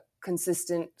like a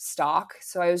consistent stock?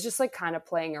 So I was just like kind of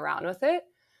playing around with it.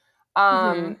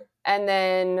 And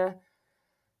then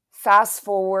fast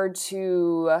forward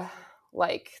to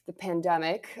like the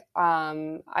pandemic,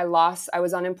 I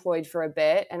was unemployed for a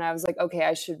bit, and I was like,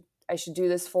 okay, I I should do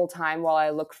this full time while I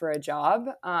look for a job.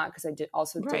 Cause I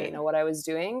didn't know what I was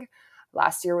doing.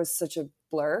 Last year was such a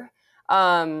blur.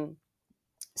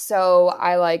 So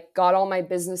I like got all my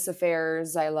business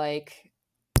affairs. I like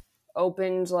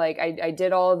opened, like I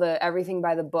did all everything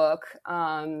by the book.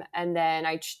 And then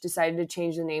I decided to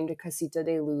change the name to Casita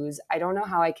de Luz. I don't know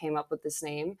how I came up with this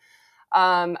name.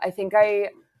 I think I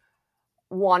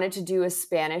wanted to do a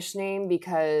Spanish name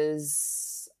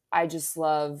because I just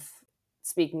love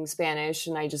speaking Spanish.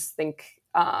 And I just think,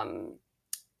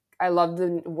 I love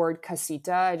the word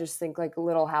casita. I just think like a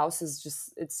little house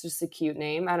it's just a cute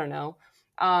name. I don't know.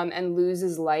 And luz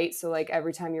is light. So like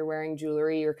every time you're wearing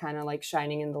jewelry, you're kind of like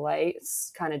shining in the light.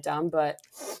 It's kind of dumb, but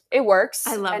it works.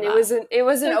 I love and that. It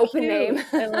was an open cute. name.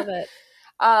 I love it.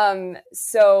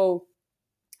 So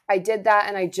I did that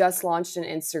and I just launched an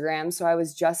Instagram. So I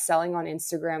was just selling on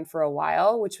Instagram for a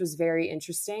while, which was very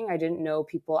interesting. I didn't know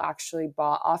people actually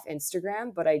bought off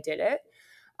Instagram, but I did it.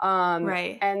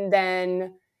 Right. And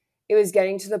then it was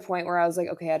getting to the point where I was like,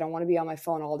 okay, I don't want to be on my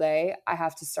phone all day. I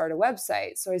have to start a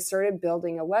website. So I started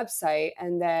building a website,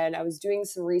 and then I was doing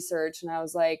some research and I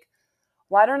was like,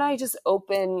 why don't I just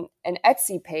open an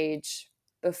Etsy page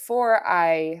before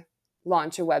I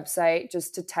launch a website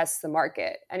just to test the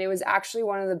market? And it was actually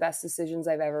one of the best decisions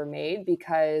I've ever made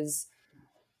because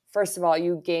first of all,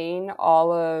 you gain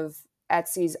all of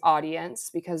Etsy's audience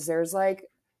because there's like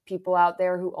people out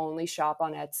there who only shop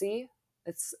on Etsy.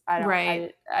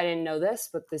 I didn't know this,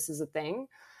 but this is a thing.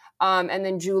 And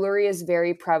then jewelry is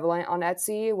very prevalent on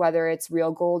Etsy, whether it's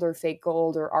real gold or fake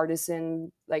gold or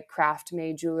artisan, like craft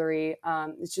made jewelry.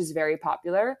 It's just very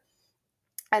popular.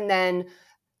 And then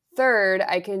third,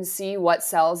 I can see what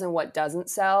sells and what doesn't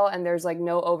sell. And there's like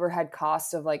no overhead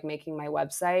cost of like making my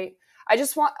website.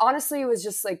 Honestly, it was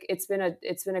just like, it's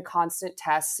been a constant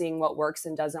test, seeing what works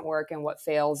and doesn't work and what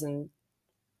fails and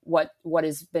what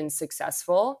has been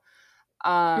successful.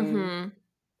 And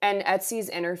Etsy's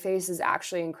interface is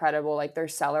actually incredible. Like their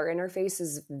seller interface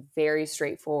is very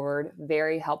straightforward,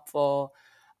 very helpful.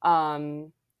 I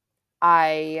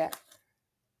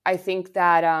think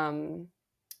that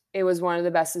it was one of the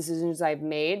best decisions I've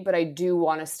made, but I do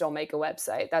want to still make a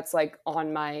website. That's like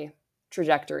on my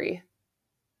trajectory.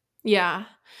 Yeah.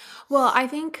 Well, I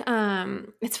think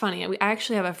it's funny. I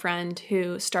actually have a friend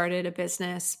who started a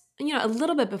business, a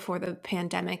little bit before the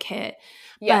pandemic hit.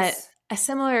 Yes. But a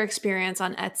similar experience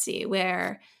on Etsy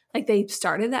where like they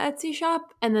started the Etsy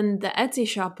shop and then the Etsy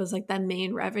shop was like the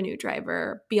main revenue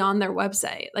driver beyond their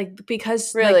website. Like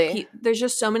because really? There's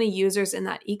just so many users in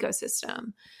that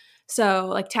ecosystem. So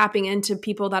like tapping into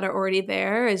people that are already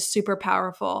there is super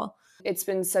powerful. It's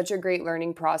been such a great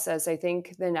learning process. I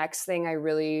think the next thing I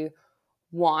really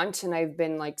want and I've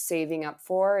been like saving up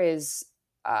for is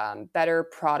better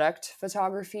product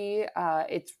photography.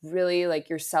 It's really like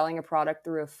you're selling a product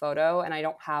through a photo, and I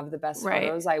don't have the best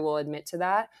photos. I will admit to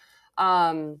that.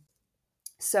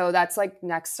 So that's like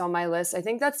next on my list. I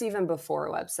think that's even before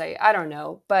a website. I don't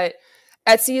know, but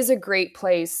Etsy is a great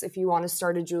place if you want to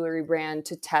start a jewelry brand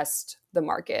to test the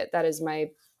market. That is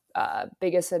my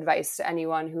biggest advice to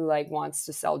anyone who like wants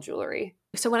to sell jewelry.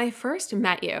 So when I first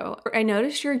met you, I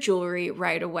noticed your jewelry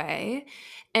right away,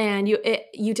 and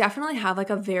you definitely have like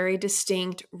a very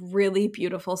distinct, really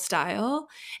beautiful style.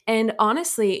 And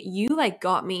honestly, you like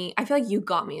got me. I feel like you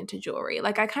got me into jewelry.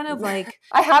 Like I kind of like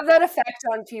I have that effect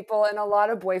on people, and a lot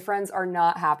of boyfriends are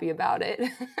not happy about it.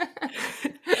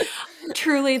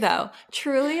 Truly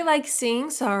like seeing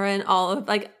Sarah and all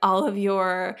of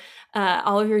your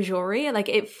jewelry, like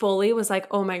it fully was like,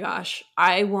 oh my gosh,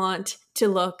 I want to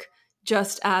look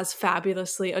just as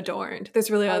fabulously adorned.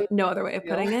 There's really no other way of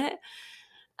putting it.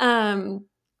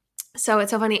 So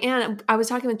it's so funny. And I was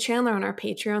talking with Chandler on our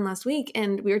Patreon last week,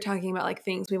 and we were talking about like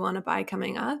things we want to buy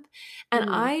coming up.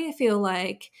 And I feel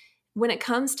like when it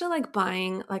comes to like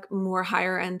buying like more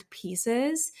higher end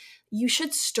pieces, you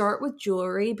should start with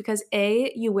jewelry because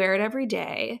A, you wear it every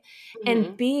day,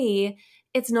 and B,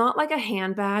 it's not like a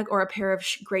handbag or a pair of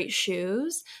great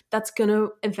shoes that's going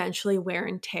to eventually wear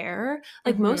and tear.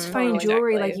 Like most fine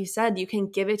jewelry, like you said, you can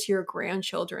give it to your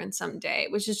grandchildren someday,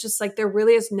 which is just like there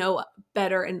really is no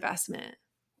better investment.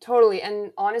 Totally.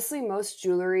 And honestly, most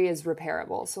jewelry is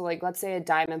repairable. So like, let's say a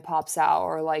diamond pops out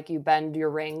or like you bend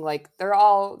your ring, like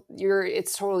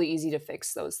it's totally easy to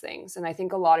fix those things. And I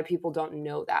think a lot of people don't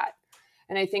know that.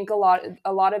 And I think a lot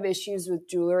of issues with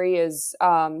jewelry is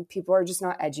people are just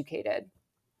not educated.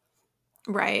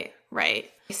 Right.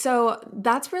 So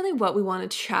that's really what we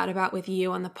wanted to chat about with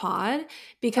you on the pod,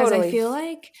 because I feel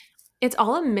like It's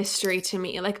all a mystery to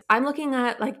me. Like, I'm looking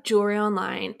at like jewelry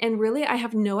online, and really I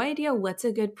have no idea what's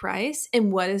a good price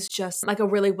and what is just like a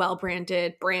really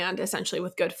well-branded brand, essentially,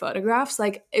 with good photographs.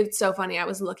 Like, it's so funny. I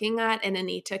was looking at an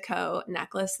Anita Ko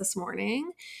necklace this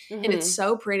morning, and it's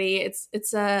so pretty.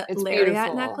 It's a lariat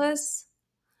beautiful necklace.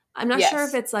 I'm not sure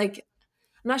if it's like,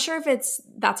 I'm not sure if it's,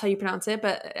 that's how you pronounce it,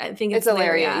 but I think it's a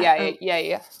lariat.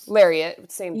 Yeah.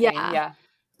 Lariat, same thing. Yeah.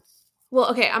 Well,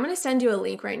 okay, I'm going to send you a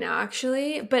link right now,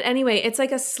 actually. But anyway, it's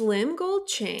like a slim gold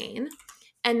chain,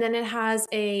 and then it has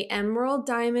a emerald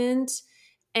diamond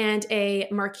and a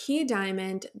marquise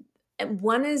diamond.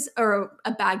 One is, or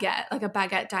a baguette, like a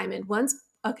baguette diamond. One's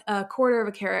a quarter of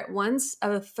a carat, one's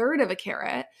a third of a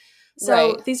carat.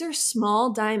 So these are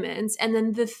small diamonds, and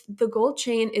then the gold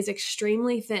chain is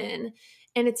extremely thin,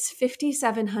 and it's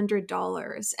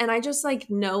 $5,700. And I just like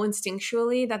know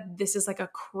instinctually that this is like a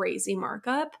crazy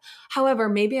markup. However,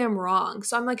 maybe I'm wrong.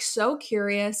 So I'm like so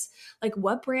curious, like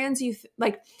what brands you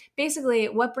like basically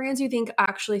what brands you think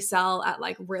actually sell at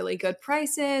like really good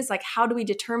prices? Like, how do we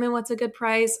determine what's a good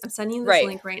price? I'm sending you this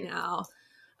link right now.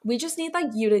 We just need like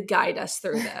you to guide us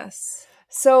through this.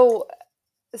 So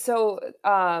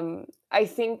I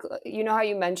think, you know how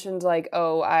you mentioned like,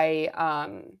 oh,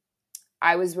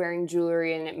 I was wearing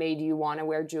jewelry and it made you want to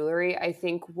wear jewelry. I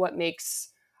think what makes,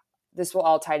 this will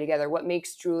all tie together, what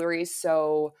makes jewelry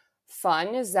so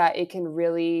fun is that it can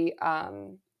really,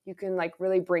 you can like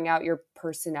really bring out your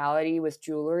personality with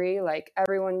jewelry. Like,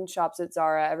 everyone shops at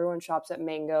Zara, everyone shops at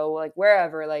Mango, like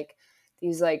wherever, like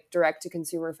these like direct to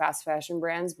consumer fast fashion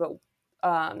brands. But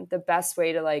the best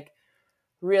way to like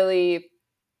really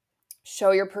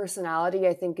show your personality,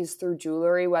 I think, is through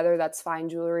jewelry, whether that's fine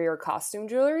jewelry or costume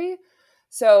jewelry.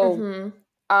 So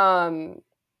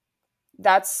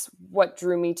that's what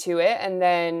drew me to it. And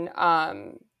then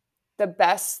the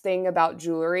best thing about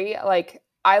jewelry, like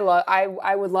I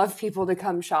would love people to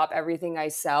come shop everything I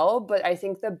sell, but I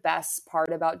think the best part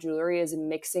about jewelry is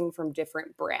mixing from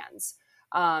different brands.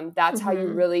 That's how you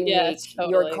really make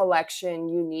your collection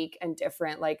unique and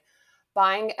different. Like,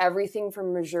 buying everything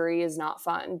from Mejuri is not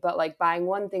fun, but like buying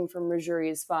one thing from Mejuri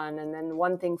is fun, and then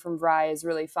one thing from Vrai is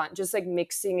really fun. Just like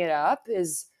mixing it up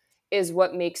is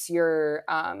what makes your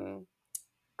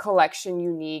collection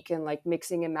unique, and like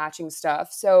mixing and matching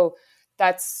stuff. So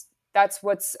that's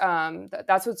what's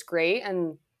great.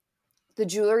 And the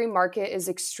jewelry market is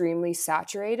extremely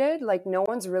saturated. Like, no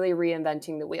one's really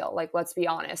reinventing the wheel. Like, let's be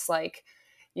honest. Like,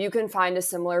 you can find a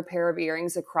similar pair of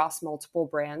earrings across multiple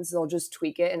brands. They'll just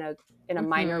tweak it in a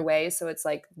minor way, so it's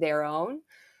like their own.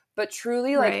 But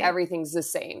truly, like, everything's the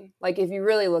same. Like, if you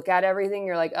really look at everything,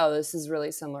 you're like, oh, this is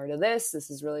really similar to this. This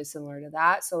is really similar to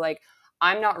that. So like,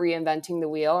 I'm not reinventing the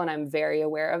wheel, and I'm very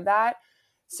aware of that.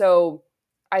 So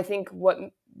I think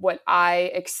what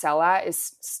I excel at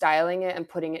is styling it and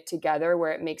putting it together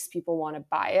where it makes people want to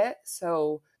buy it.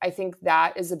 So I think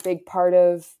that is a big part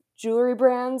of jewelry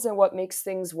brands and what makes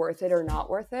things worth it or not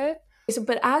worth it. So,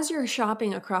 but as you're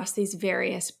shopping across these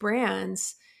various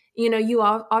brands, you know, you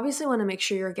obviously want to make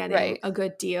sure you're getting a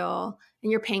good deal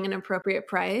and you're paying an appropriate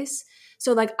price.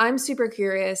 So like, I'm super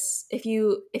curious if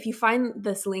you find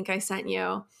this link I sent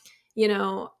you, you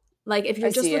know, like if you're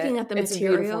just looking at the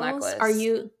materials,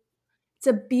 it's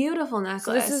a beautiful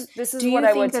necklace. So this is what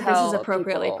I would tell people. Do you think that this is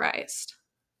appropriately priced?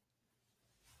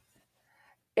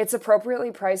 It's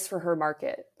appropriately priced for her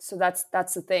market. So that's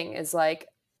the thing, is like,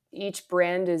 each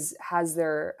brand has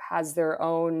their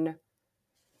own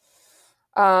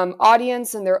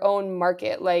audience and their own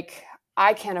market. Like,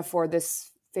 I can't afford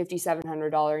this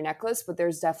 $5,700 necklace, but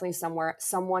there's definitely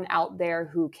someone out there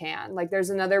who can. Like, there's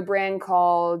another brand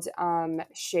called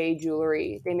Shea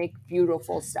Jewelry. They make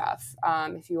beautiful stuff.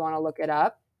 If you want to look it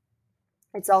up,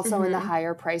 it's also in the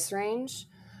higher price range.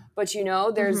 But you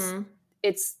know, there's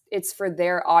it's for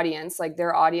their audience. Like,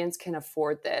 their audience can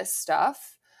afford this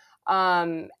stuff.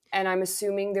 And I'm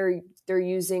assuming they're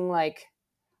using like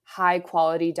high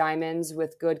quality diamonds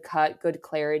with good cut, good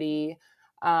clarity.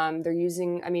 They're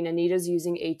using, I mean, Anita's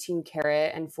using 18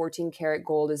 karat, and 14 karat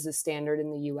gold is the standard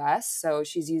in the US. So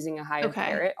she's using a higher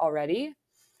carat already.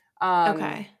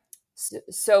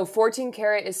 So 14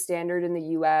 karat is standard in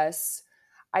the US.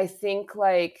 I think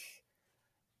like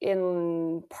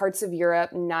in parts of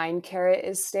Europe, 9 karat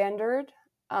is standard.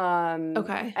 And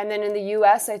then in the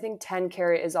US, I think 10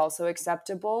 karat is also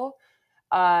acceptable.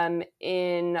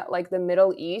 In like the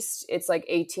Middle East, it's like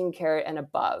 18 karat and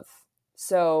above.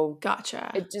 So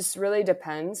gotcha. It just really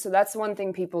depends. So that's one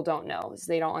thing people don't know, is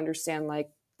they don't understand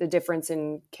like the difference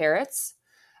in carats.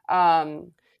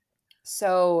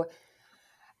 So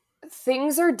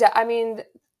things are, I mean,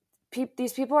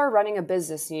 these people are running a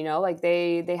business, you know, like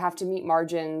they have to meet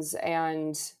margins,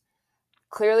 and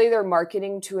clearly they're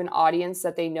marketing to an audience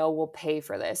that they know will pay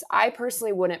for this. I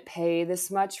personally wouldn't pay this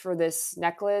much for this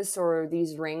necklace or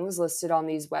these rings listed on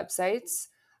these websites.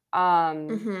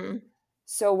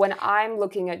 So when I'm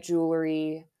looking at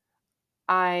jewelry,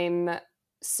 I'm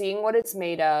seeing what it's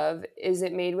made of. Is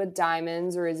it made with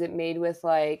diamonds, or is it made with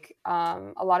like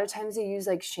a lot of times they use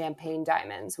like champagne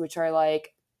diamonds, which are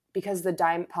like, because the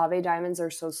pave diamonds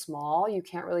are so small, you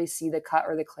can't really see the cut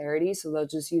or the clarity, so they'll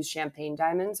just use champagne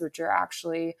diamonds, which are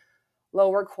actually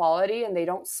lower quality and they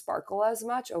don't sparkle as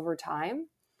much over time.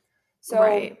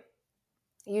 So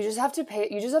you just have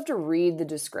to read the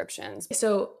descriptions.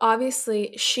 So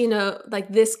obviously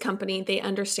like this company, they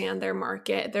understand their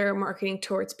market. They're marketing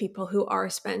towards people who are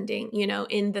spending,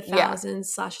 in the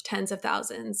thousands / tens of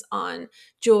thousands on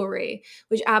jewelry,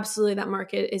 which absolutely that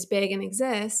market is big and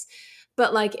exists.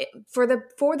 But like for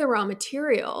the raw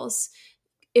materials,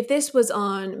 if this was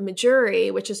on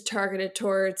Mejuri, which is targeted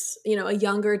towards, a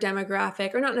younger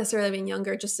demographic, or not necessarily even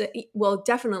younger,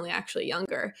 definitely actually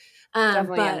younger,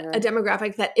 but younger. A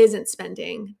demographic that isn't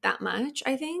spending that much,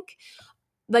 I think.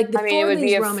 Like it would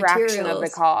be a fraction of the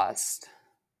cost.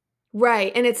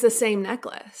 Right. And it's the same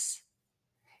necklace.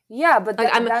 Yeah, but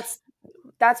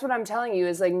that's what I'm telling you,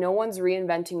 is like, no one's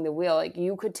reinventing the wheel. Like,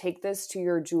 you could take this to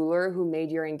your jeweler who made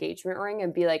your engagement ring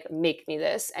and be like, make me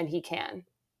this, and he can.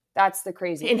 That's the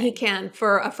crazy thing. And he can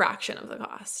for a fraction of the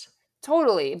cost.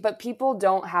 Totally. But people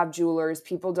don't have jewelers.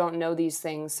 People don't know these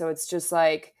things. So it's just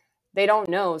like, they don't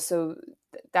know. So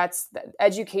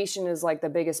education is like the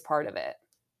biggest part of it.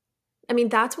 I mean,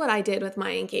 that's what I did with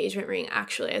my engagement ring,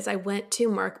 actually, is I went to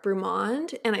Marc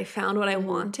Brumond and I found what I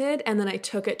wanted, and then I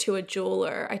took it to a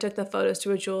jeweler. I took the photos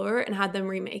to a jeweler and had them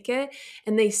remake it,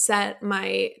 and they set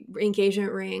my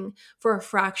engagement ring for a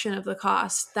fraction of the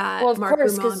cost that Marc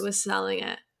Brumond was selling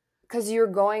it. Because you're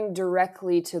going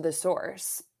directly to the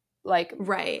source. Like,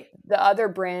 right. The other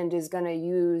brand is going to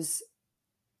use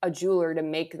a jeweler to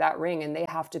make that ring, and they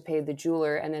have to pay the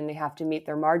jeweler, and then they have to meet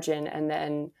their margin, and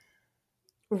then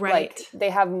like they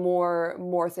have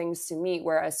more things to meet.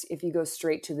 Whereas if you go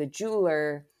straight to the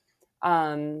jeweler,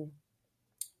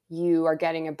 you are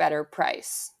getting a better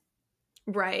price.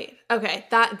 Right. Okay.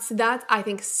 That's I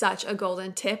think such a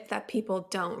golden tip that people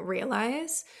don't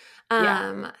realize.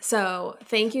 So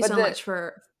thank you so much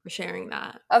for sharing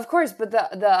that. Of course, but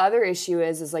the other issue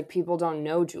is like, people don't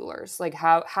know jewelers. Like,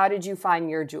 how did you find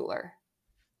your jeweler?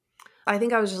 I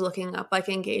think I was just looking up like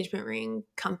engagement ring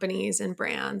companies and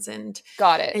brands and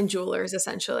and jewelers,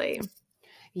 essentially.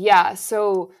 Yeah.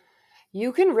 So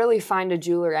you can really find a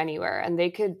jeweler anywhere, and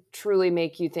they could truly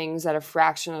make you things at a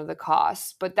fraction of the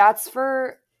cost. But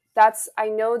I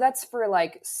know that's for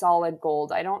like solid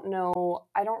gold. I don't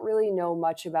really know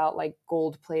much about like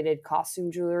gold plated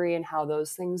costume jewelry and how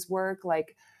those things work.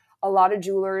 Like, a lot of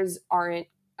jewelers aren't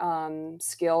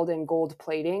skilled in gold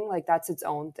plating. Like, that's its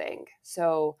own thing.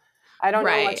 So I don't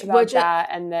know much about that.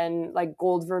 And then like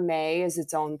gold vermeil is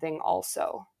its own thing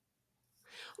also.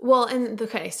 Well, and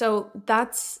okay, so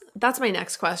that's my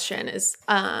next question is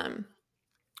when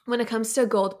it comes to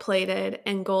gold plated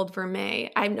and gold vermeil,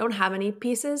 I don't have any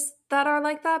pieces that are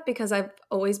like that because I've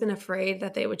always been afraid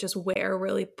that they would just wear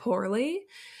really poorly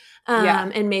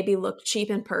and maybe look cheap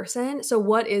in person. So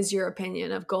what is your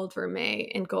opinion of gold vermeil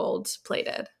and gold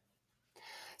plated?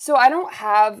 So I don't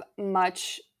have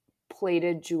much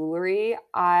plated jewelry.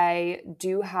 I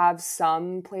do have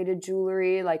some plated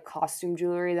jewelry, like costume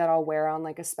jewelry, that I'll wear on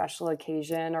like a special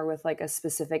occasion or with like a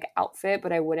specific outfit,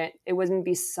 but it wouldn't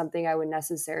be something I would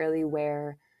necessarily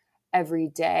wear every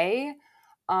day.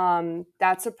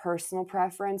 That's a personal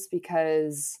preference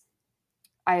because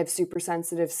I have super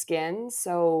sensitive skin.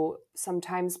 So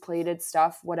sometimes plated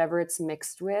stuff, whatever it's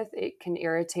mixed with, it can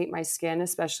irritate my skin,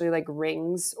 especially like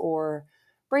rings or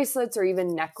bracelets or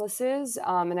even necklaces.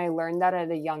 And I learned that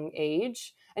at a young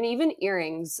age. And even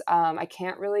earrings. I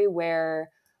can't really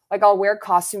wear, like, I'll wear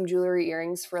costume jewelry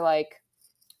earrings for like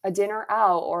a dinner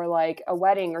out or like a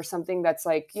wedding or something that's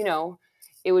like,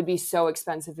 it would be so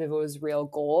expensive if it was real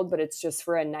gold, but it's just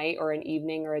for a night or an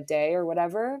evening or a day or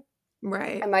whatever.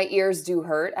 Right. And my ears do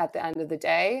hurt at the end of the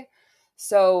day.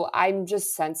 So I'm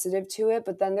just sensitive to it.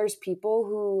 But then there's people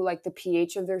who, like, the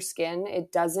pH of their skin,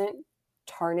 it doesn't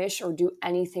tarnish or do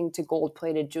anything to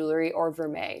gold-plated jewelry or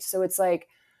vermeil. So it's like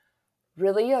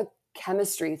really a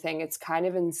chemistry thing. It's kind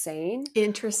of insane.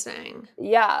 Interesting.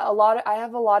 Yeah, I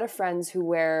have a lot of friends who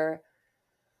wear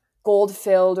gold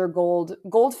filled or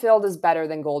gold filled is better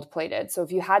than gold plated. So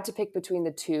if you had to pick between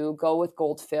the two, go with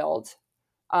gold filled.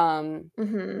 And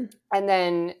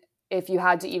then if you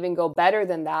had to even go better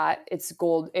than that, it's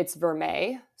gold, it's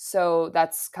vermeil. So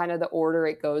that's kind of the order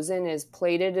it goes in, is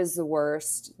plated is the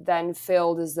worst, then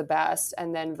filled is the best,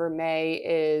 and then vermeil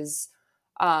is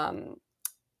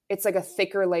it's like a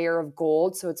thicker layer of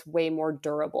gold, so it's way more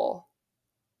durable.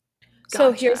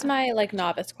 So here's my like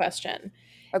novice question.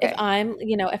 Okay.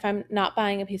 If I'm not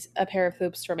buying a pair of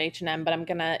hoops from H&M, but I'm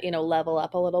gonna, level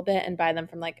up a little bit and buy them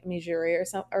from like Mejuri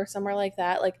or somewhere like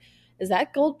that, like, is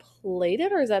that gold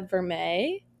plated or is that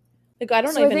vermeil? Like, I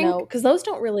don't even know, because those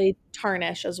don't really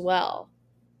tarnish as well.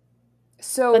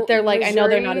 So, but they're like, Mejuri, I know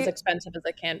they're not as expensive as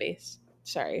they can be.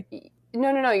 Sorry.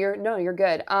 No, you're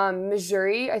good.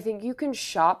 Mejuri, I think you can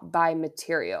shop by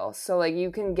material. So like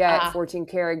you can get 14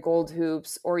 karat gold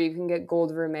hoops, or you can get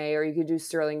gold vermeil, or you could do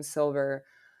sterling silver.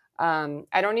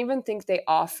 I don't even think they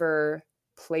offer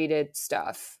plated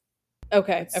stuff.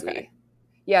 Okay.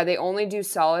 Yeah, they only do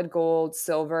solid gold,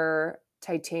 silver,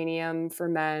 titanium for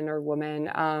men or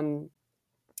women.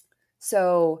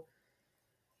 So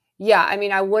yeah, I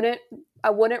mean, I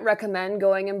wouldn't recommend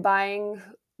going and buying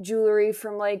jewelry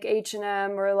from like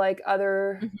H&M or like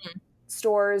other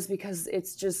stores, because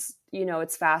it's just,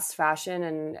 it's fast fashion,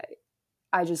 and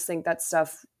I just think that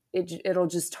stuff, it'll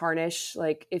just tarnish,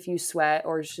 like if you sweat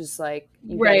or it's just like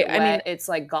you get it wet, it's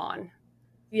like gone.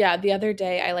 Yeah, the other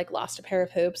day I like lost a pair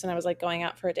of hoops and I was like going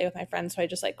out for a day with my friends, so I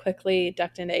just like quickly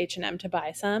ducked into H&M to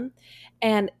buy some.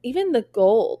 And even the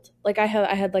gold, like I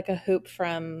had like a hoop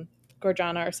from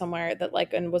Gorgiana or somewhere that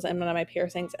like and was in one of my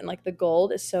piercings, and like the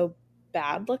gold is so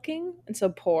bad looking and so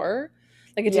poor,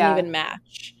 like it didn't even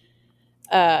match.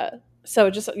 So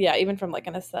just even from like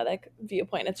an aesthetic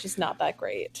viewpoint, it's just not that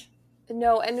great.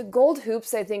 No, and gold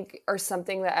hoops, I think, are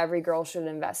something that every girl should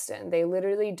invest in. They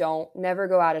literally never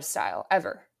go out of style,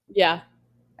 ever. Yeah.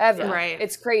 Ever. Right.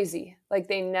 It's crazy. Like,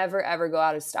 they never, ever go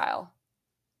out of style.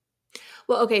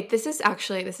 Well, okay, this is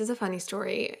a funny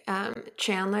story.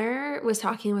 Chandler was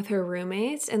talking with her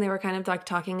roommates, and they were kind of like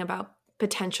talking about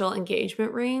potential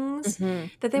engagement rings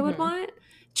that they would want.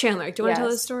 Chandler, do you want to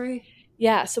tell this story?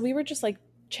 Yeah, so we were just like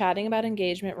chatting about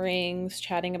engagement rings,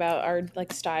 chatting about our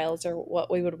like styles or what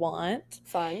we would want.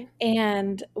 Fun.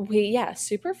 And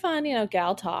super fun,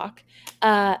 gal talk.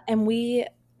 And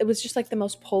it was just like the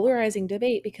most polarizing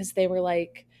debate, because they were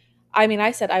like,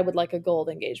 I said I would like a gold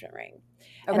engagement ring.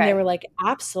 Okay. And they were like,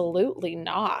 absolutely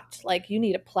not. Like, you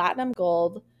need a platinum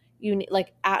gold. You need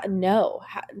like, no.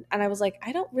 And I was like,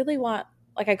 I don't really want,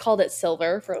 like, I called it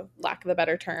silver for lack of a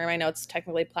better term. I know it's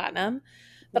technically platinum.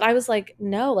 But I was like,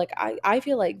 no, like I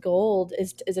feel like gold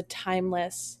is a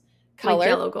timeless color. Like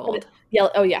yellow gold.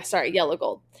 Yellow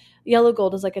gold. Yellow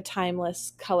gold is like a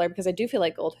timeless color, because I do feel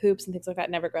like gold hoops and things like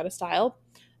that never go out of style.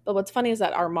 But what's funny is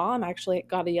that our mom actually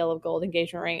got a yellow gold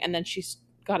engagement ring, and then she's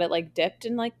got it like dipped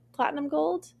in like platinum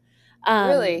gold.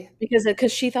 Really?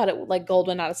 Because she thought it like gold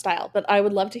went out of style. But I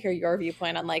would love to hear your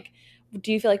viewpoint on like,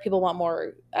 do you feel like people want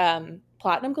more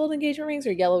platinum gold engagement rings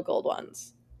or yellow gold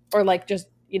ones, or like just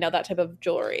that type of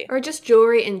jewelry, or just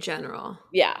jewelry in general?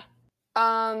 Yeah.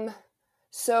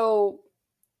 So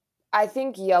I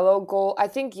think yellow gold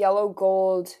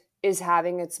is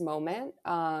having its moment.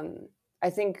 I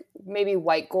think maybe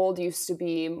white gold used to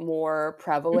be more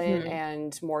prevalent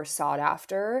and more sought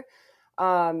after.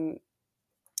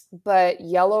 But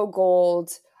yellow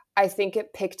gold, I think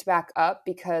it picked back up,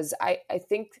 because I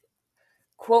think,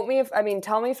 tell me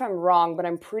if I'm wrong, but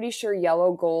I'm pretty sure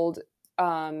yellow gold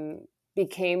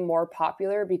became more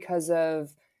popular because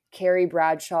of Carrie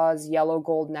Bradshaw's yellow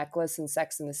gold necklace in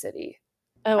Sex and the City.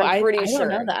 Oh, I'm pretty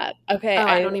sure. I don't know that. Okay,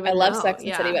 I love Sex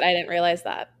and the City, but I didn't realize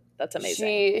that. That's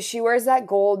amazing. She wears that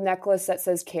gold necklace that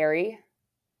says Carrie.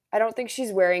 I don't think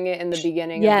she's wearing it in the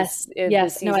beginning. Yes.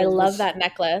 No, I love that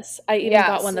necklace. I even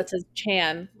got one that says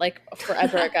Chan like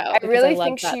forever ago. I really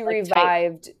think she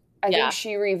revived. I think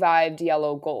she revived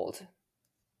yellow gold.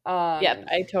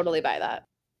 I totally buy that.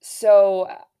 So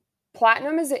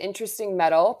platinum is an interesting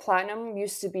metal. Platinum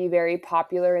used to be very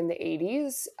popular in the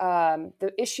 80s.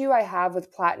 The issue I have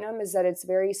with platinum is that it's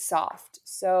very soft,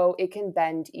 so it can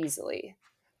bend easily.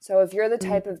 So if you're the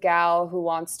type of gal who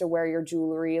wants to wear your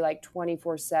jewelry like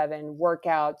 24/7,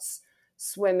 workouts,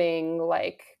 swimming,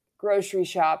 like grocery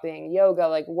shopping, yoga,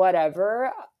 like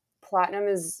whatever, platinum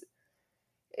is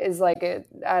like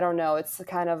I don't know, it's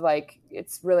kind of like,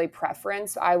 it's really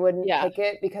preference. I wouldn't pick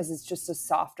it because it's just a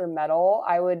softer metal.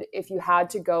 If you had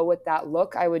to go with that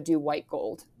look, I would do white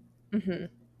gold. Okay.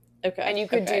 And you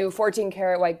could do 14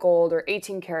 karat white gold or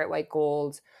 18 karat white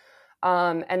gold.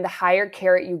 And the higher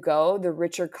carat you go, the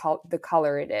richer the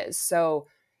color it is. So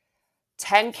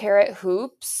 10 karat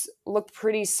hoops look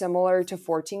pretty similar to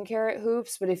 14 karat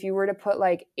hoops, but if you were to put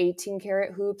like 18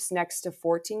 karat hoops next to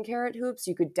 14 karat hoops,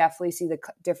 you could definitely see the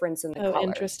difference in the color.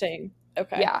 Interesting.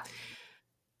 Okay. Yeah.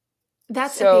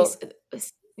 That's so,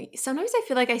 okay. Sometimes I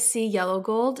feel like I see yellow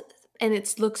gold and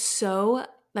it looks so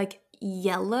like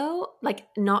yellow, like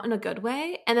not in a good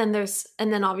way. And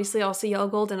then obviously I'll see yellow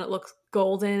gold and it looks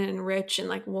golden and rich and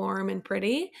like warm and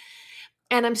pretty.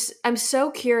 And I'm so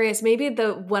curious. Maybe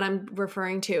what I'm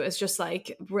referring to is just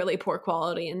like really poor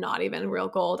quality and not even real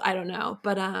gold. I don't know,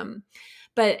 but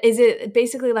is it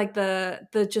basically like the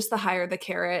just the higher the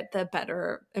carat, the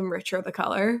better and richer the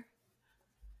color?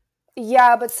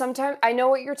 Yeah, but sometimes I know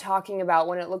what you're talking about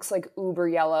when it looks like uber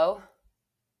yellow,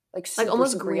 like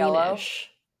almost super greenish.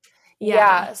 Yellow.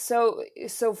 Yeah. So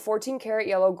 14 karat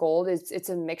yellow gold it's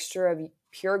a mixture of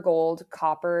pure gold,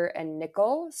 copper, and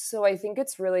nickel. So I think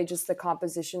it's really just the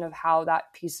composition of how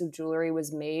that piece of jewelry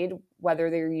was made, whether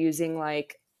they're using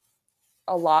like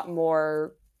a lot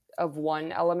more of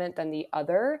one element than the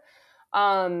other.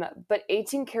 But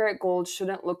 18 karat gold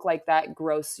shouldn't look like that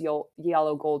gross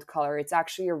yellow gold color. It's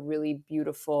actually a really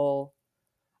beautiful,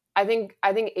 I think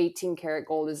 18 karat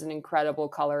gold is an incredible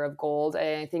color of gold.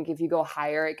 And I think if you go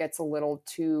higher, it gets a little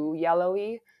too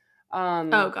yellowy.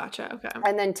 Oh, gotcha. Okay.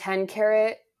 And then 10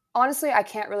 karat, honestly, I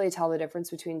can't really tell the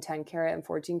difference between 10 karat and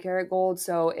 14 karat gold.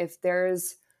 So if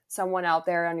there's someone out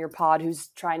there on your pod who's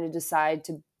trying to decide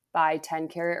to buy 10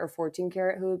 karat or 14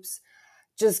 karat hoops,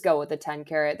 just go with the 10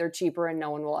 karat. They're cheaper and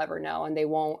no one will ever know. And they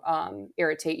won't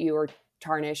irritate you or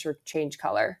tarnish or change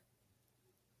color.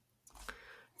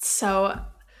 So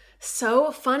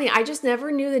funny. I just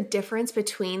never knew the difference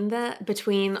between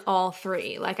all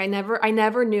three. Like I never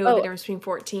knew the difference between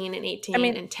 14 and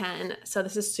 18 and 10. So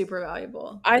this is super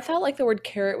valuable. I thought like the word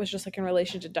carat was just like in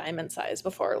relation to diamond size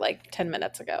before like 10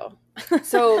 minutes ago.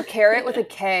 So carat with a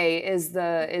K is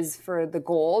for the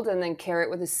gold, and then carat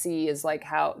with a C is like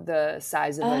how the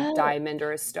size of a diamond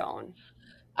or a stone.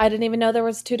 I didn't even know there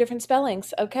was two different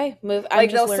spellings. Okay, move.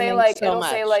 Like they'll say like it'll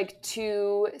say like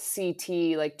 2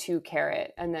 CT, like 2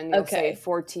 carat, and then they'll say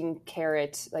 14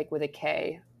 karat like with a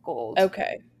K gold.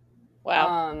 Okay,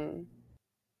 wow.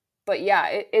 But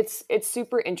yeah, it's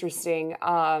super interesting.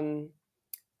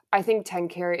 I think 10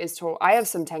 karat is total. I have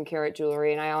some 10 karat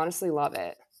jewelry, and I honestly love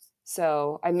it.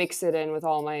 So I mix it in with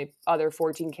all my other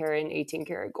 14 karat and 18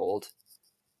 karat gold.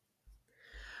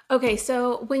 Okay,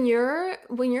 so when you're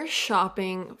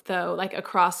shopping though, like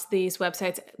across these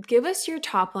websites, give us your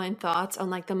top line thoughts on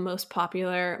like the most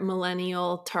popular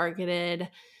millennial targeted,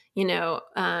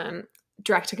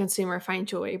 direct to consumer fine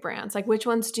jewelry brands. Like which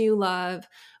ones do you love?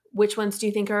 Which ones do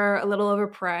you think are a little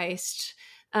overpriced?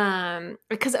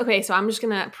 Because so I'm just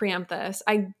gonna preempt this.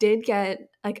 I did get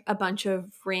like a bunch of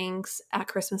rings at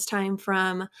Christmas time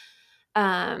from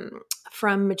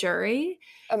Mejuri.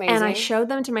 Amazing. And I showed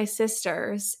them to my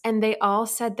sisters and they all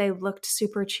said they looked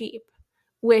super cheap,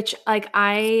 which like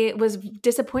I was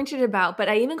disappointed about. But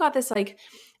I even got this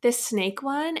snake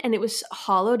one and it was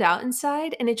hollowed out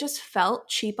inside and it just felt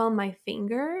cheap on my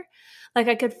finger.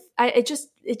 Like it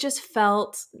just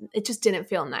didn't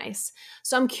feel nice.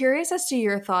 So I'm curious as to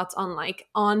your thoughts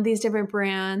on these different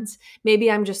brands.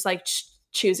 Maybe I'm just like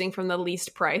choosing from the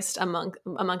least priced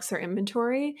amongst their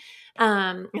inventory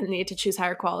and need to choose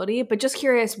higher quality, but just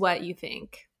curious what you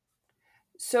think.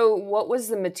 So what was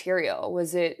the material?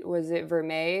 Was it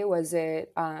vermeil? Was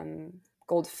it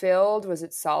gold filled? Was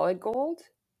it solid gold?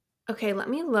 Okay, let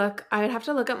me look. I would have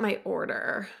to look up my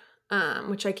order,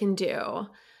 which I can do,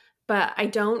 but I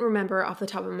don't remember off the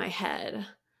top of my head.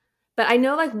 But I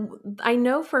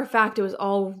know for a fact it was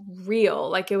all real.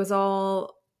 Like it was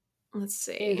all, let's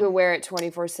see. You could wear it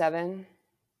 24/7.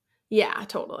 Yeah,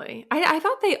 totally. I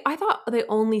thought they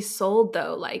only sold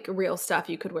though like real stuff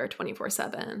you could wear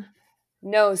 24/7.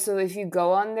 No, so if you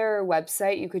go on their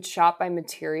website, you could shop by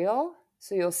material.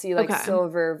 So you'll see like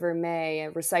silver,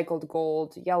 vermeil, recycled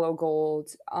gold, yellow gold.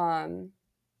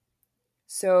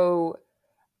 So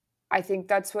I think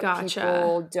that's what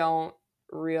people don't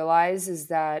realize is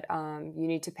that you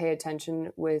need to pay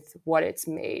attention with what it's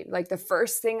made. Like the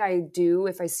first thing I do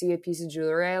if I see a piece of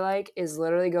jewelry I like is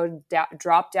literally go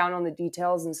drop down on the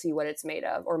details and see what it's made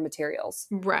of or materials.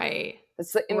 Right.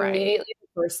 That's immediately the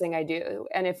first thing I do.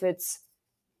 And if it's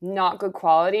not good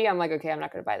quality, I'm like, okay, I'm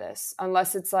not going to buy this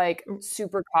unless it's like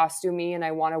super costumey and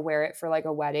I want to wear it for like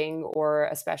a wedding or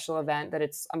a special event that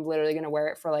I'm literally going to wear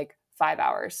it for like 5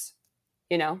 hours,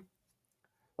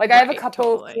 Like I have a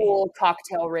couple cool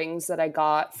cocktail rings that I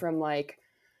got from like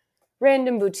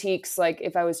random boutiques, like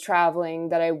if I was traveling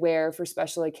that I wear for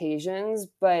special occasions,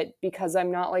 but because I'm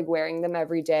not like wearing them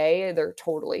every day, they're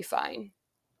totally fine.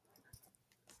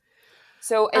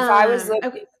 So if I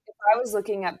was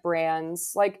looking at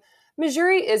brands, like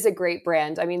Mejuri is a great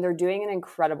brand. I mean, they're doing an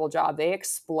incredible job. They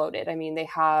exploded. I mean, they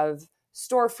have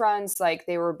storefronts, like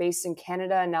they were based in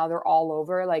Canada and now they're all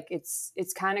over. Like it's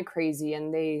kind of crazy,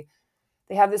 and they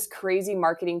have this crazy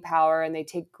marketing power, and they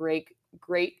take great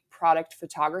product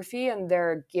photography, and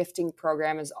their gifting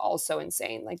program is also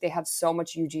insane. Like they have so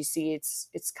much UGC.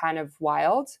 It's kind of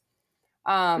wild.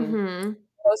 Mm-hmm.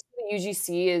 Most of the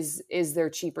UGC is their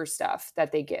cheaper stuff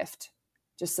that they gift.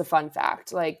 Just a fun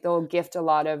fact. Like they'll gift a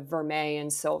lot of vermeil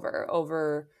and silver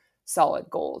over solid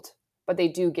gold, but they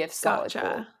do gift solid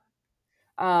gold.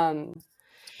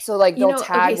 So like they'll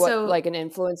tag what like an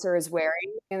influencer is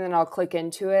wearing, and then I'll click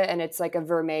into it and it's like a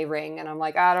vermeil ring, and I'm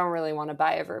like, I don't really want to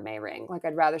buy a vermeil ring. Like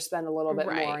I'd rather spend a little bit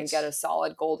more and get a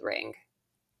solid gold ring.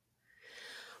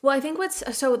 Well, I think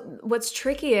what's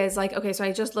tricky is like, okay, so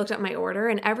I just looked at my order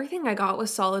and everything I got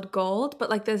was solid gold, but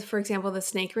like for example, the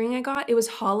snake ring I got, it was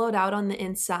hollowed out on the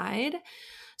inside.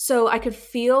 So I could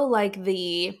feel like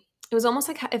it was almost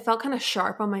like it felt kind of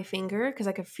sharp on my finger, because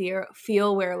I could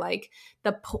feel where like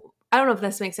I don't know if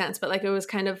this makes sense, but like it was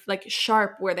kind of like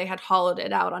sharp where they had hollowed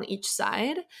it out on each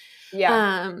side.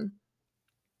 Yeah.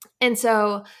 And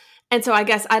so I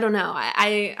guess I don't know.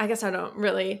 I guess I don't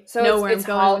really know where I'm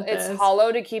going with this. It's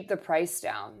hollow to keep the price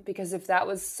down, because if that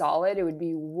was solid, it would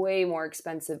be way more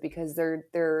expensive, because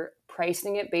they're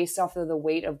pricing it based off of the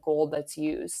weight of gold that's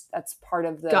used. That's part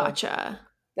of the Gotcha.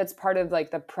 That's part of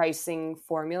like the pricing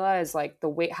formula, is like the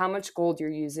weight, how much gold you're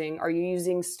using. Are you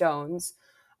using stones?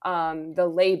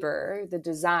 The labor, the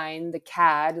design, the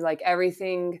CAD, like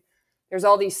everything. There's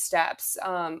all these steps.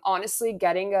 Honestly,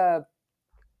 getting a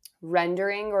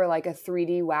rendering or like a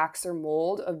 3D wax or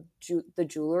mold of the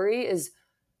jewelry is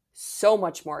so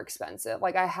much more expensive.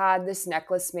 Like I had this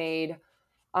necklace made.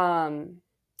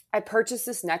 I purchased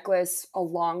this necklace a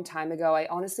long time ago. I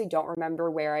honestly don't remember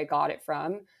where I got it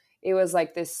from. It was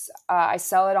like this, I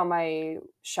sell it on my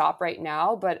shop right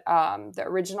now, but the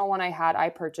original one I had, I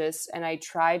purchased, and I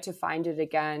tried to find it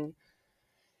again,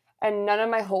 and none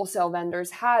of my wholesale vendors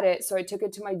had it. So I took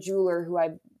it to my jeweler, who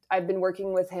I've been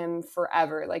working with him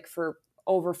forever, like for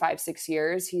over 5-6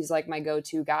 years. He's like my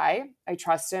go-to guy. I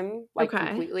trust him like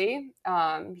completely.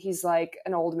 He's like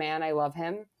an old man. I love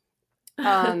him.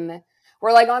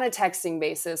 We're like on a texting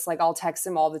basis. Like I'll text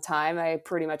him all the time. I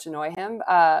pretty much annoy him.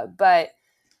 But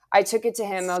I took it to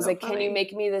him. I was like, funny. Can you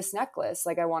make me this necklace?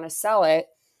 Like I want to sell it.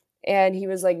 And he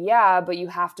was like, yeah, but you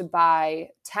have to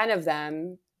buy 10 of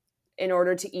them in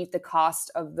order to eat the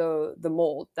cost of the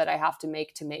mold that I have to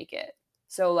make it.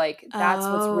 So like, that's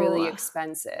what's really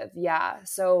expensive. Yeah.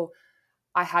 So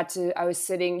you have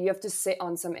to sit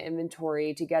on some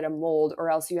inventory to get a mold, or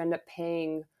else you end up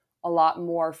paying a lot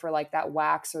more for like that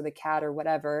wax or the CAD or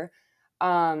whatever.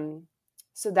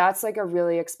 So that's like a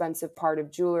really expensive part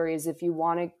of jewelry, is if you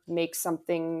want to make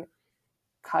something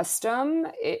custom,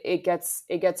 it gets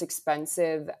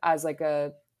expensive as like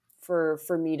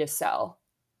for me to sell.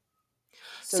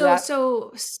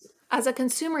 So as a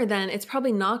consumer, then it's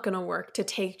probably not going to work to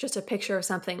take just a picture of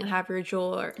something and have your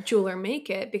jeweler make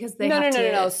it, because they have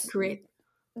to create.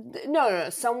 No.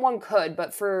 Someone could,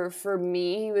 but for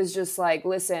me, he was just like,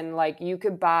 listen, like you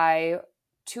could buy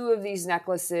 2 of these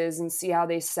necklaces and see how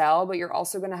they sell, but you're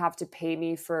also going to have to pay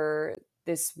me for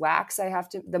this wax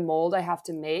the mold I have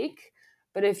to make.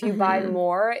 But if you buy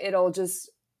more,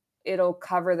 it'll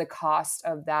cover the cost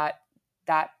of that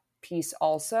piece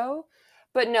also.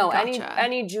 But no,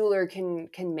 any jeweler can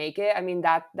make it. I mean,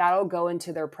 that'll go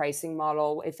into their pricing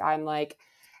model. If I'm like,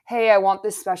 hey, I want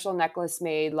this special necklace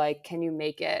made, like, can you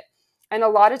make it? And a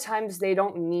lot of times they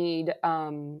don't need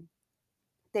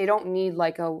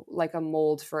like a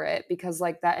mold for it, because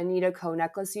like that Anita Ko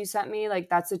necklace you sent me, like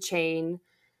that's a chain,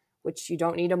 which you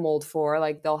don't need a mold for.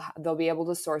 Like they'll be able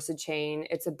to source a chain.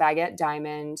 It's a baguette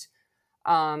diamond.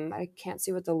 I can't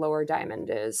see what the lower diamond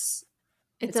is.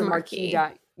 It's a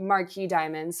marquee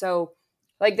diamond. So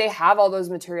like they have all those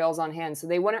materials on hand, so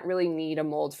they wouldn't really need a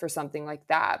mold for something like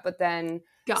that. But then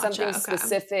something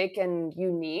specific and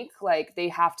unique, like they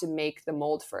have to make the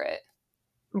mold for it.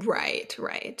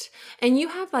 Right. And you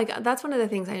have like, that's one of the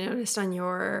things I noticed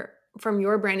from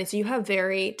your brand, is you have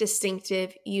very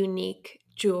distinctive, unique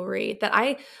jewelry that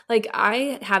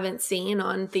I haven't seen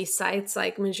on these sites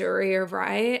like Mejuri or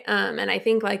Vrai. And I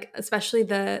think like, especially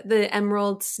the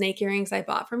emerald snake earrings I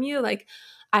bought from you, like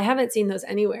I haven't seen those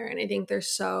anywhere. And I think they're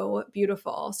so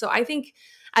beautiful. So I think,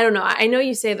 I don't know, I know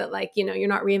you say that like, you know, you're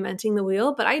not reinventing the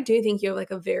wheel, but I do think you have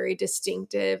like a very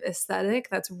distinctive aesthetic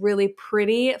that's really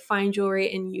pretty, fine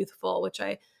jewelry, and youthful, which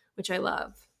I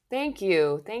love. Thank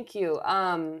you.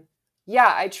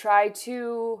 Yeah,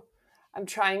 I'm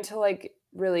trying to like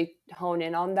really hone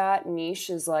in on that niche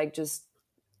is like just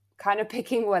kind of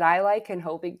picking what I like and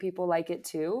hoping people like it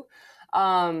too.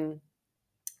 But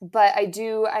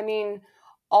I mean,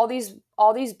 all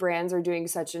these brands are doing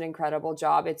such an incredible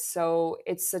job. It's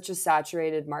such a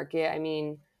saturated market. I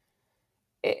mean,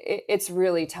 it's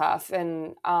really tough.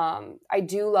 And I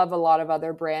do love a lot of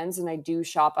other brands, and I do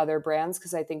shop other brands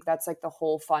because I think that's like the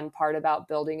whole fun part about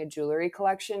building a jewelry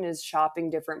collection is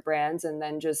shopping different brands and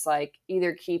then just like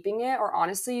either keeping it, or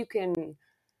honestly,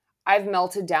 I've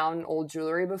melted down old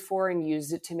jewelry before and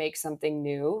used it to make something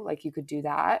new. Like you could do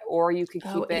that, or you could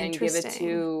keep it and give it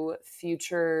to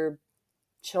future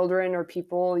children or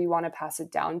people you want to pass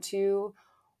it down to.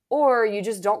 Or you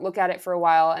just don't look at it for a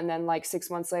while, and then like 6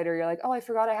 months later, you're like, oh, I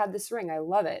forgot I had this ring. I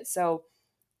love it. So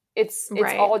it's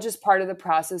all just part of the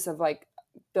process of like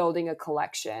building a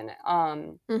collection.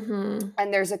 And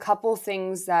there's a couple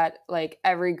things that like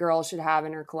every girl should have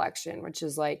in her collection, which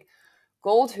is like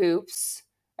gold hoops,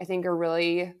 I think are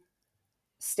really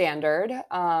standard.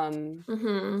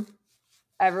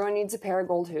 Everyone needs a pair of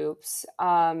gold hoops.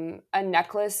 A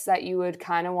necklace that you would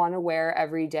kind of want to wear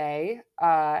every day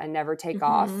and never take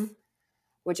off,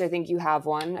 which I think you have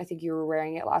one. I think you were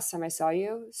wearing it last time I saw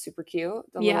you. Super cute.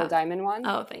 The little diamond one.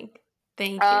 Oh, thank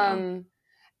you.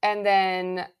 And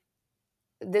then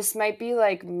this might be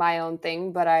like my own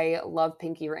thing, but I love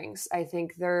pinky rings. I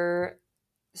think they're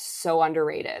so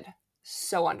underrated.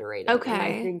 So underrated.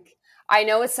 Okay. I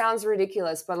know it sounds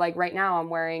ridiculous, but like right now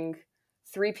I'm wearing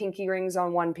 3 pinky rings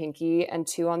on one pinky and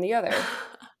 2 on the other.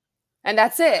 And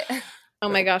that's it. Oh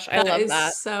my gosh, I love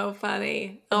that. So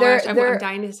funny. Oh my gosh, I'm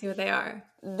dying to see what they are.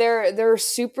 They're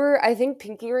super, I think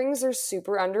pinky rings are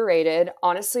super underrated.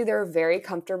 Honestly, they're very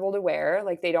comfortable to wear.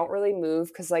 Like they don't really move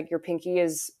because like your pinky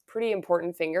is pretty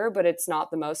important finger, but it's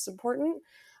not the most important.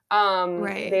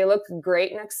 Right. They look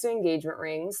great next to engagement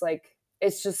rings. Like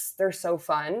it's just, they're so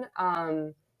fun.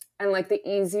 And like the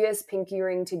easiest pinky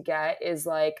ring to get is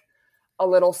like a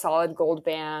little solid gold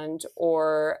band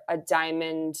or a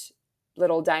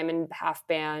little diamond half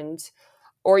band,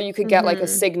 or you could get like a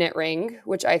signet ring,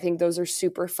 which I think those are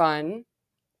super fun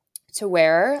to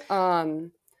wear.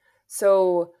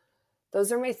 So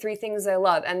those are my 3 things I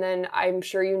love. And then I'm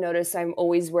sure you notice I'm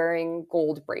always wearing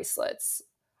gold bracelets.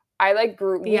 We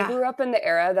grew up in the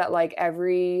era that like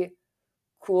every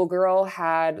cool girl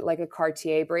had like a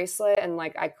Cartier bracelet and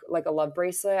like a love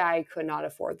bracelet. I could not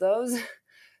afford those.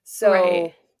 So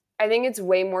I think it's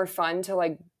way more fun to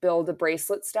like build a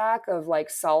bracelet stack of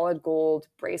like solid gold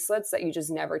bracelets that you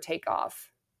just never take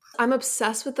off. I'm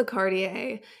obsessed with the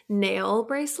Cartier nail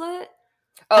bracelet.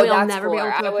 Oh, that's I'll never be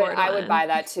able to afford one. I would buy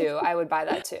that too. I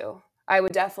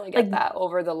would definitely get that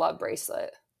over the love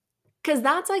bracelet. Because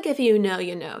that's like if you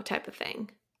know type of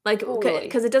thing. Like,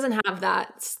 because it doesn't have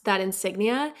that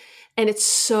insignia, and it's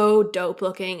so dope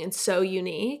looking and so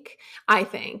unique, I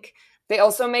think. They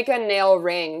also make a nail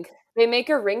ring. They make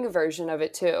a ring version of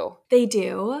it too. They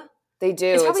do? They do.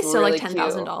 It's probably still really like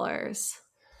 $10,000.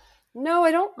 No,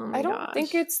 I don't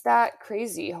think it's that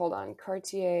crazy. Hold on.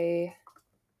 Cartier.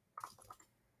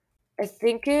 I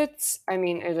think it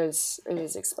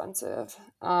is expensive.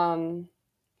 You're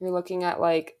looking at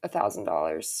like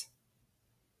 $1,000.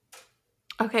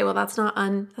 Okay, well that's not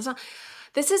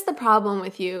this is the problem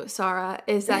with you, Sarah,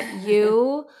 is that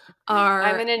you are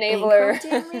I'm an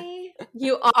enabler. Me.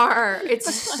 You are.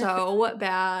 It's so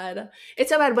bad. It's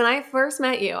so bad. When I first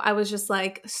met you, I was just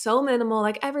like so minimal.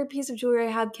 Like every piece of jewelry I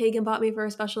had, Kagan bought me for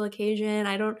a special occasion.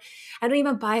 I don't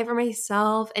even buy it for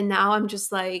myself. And now I'm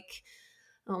just like,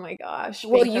 oh my gosh.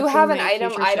 Well, you have an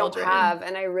item I don't have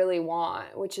and I really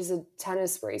want, which is a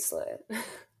tennis bracelet.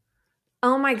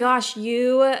 Oh my gosh,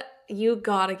 you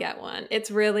gotta get one. It's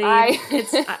really,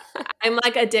 I'm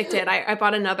like addicted. I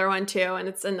bought another one too, and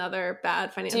it's another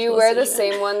bad financial decision. Do you wear decision.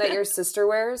 the same one that your sister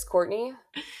wears, Courtney?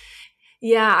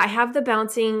 Yeah, I have the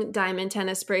bouncing diamond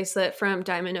tennis bracelet from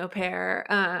Diamond Au Pair.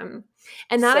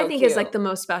 And that I think cute. Is like the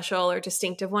most special or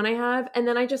distinctive one I have. And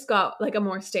then I just got like a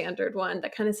more standard one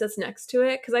that kind of sits next to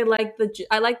it because I like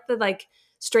the like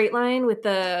straight line with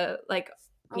the like.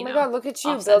 Oh my God, look at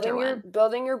you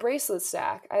building your bracelet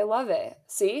stack. I love it.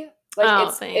 See?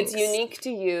 Like it's unique to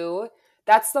you.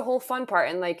 That's the whole fun part.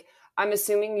 And like I'm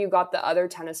assuming you got the other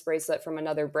tennis bracelet from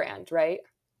another brand, right?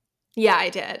 Yeah, I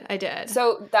did.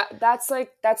 So that's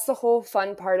the whole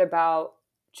fun part about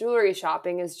jewelry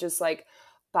shopping is just like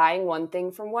buying one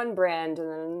thing from one brand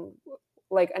and then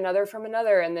like another from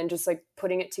another and then just like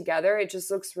putting it together. It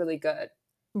just looks really good.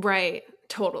 Right.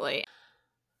 Totally.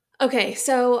 Okay,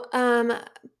 so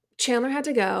Chandler had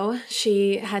to go.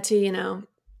 She had to,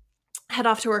 head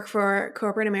off to work for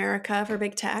corporate America for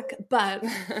big tech, but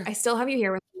I still have you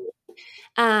here with me.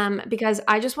 because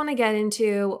I just want to get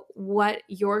into what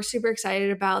you're super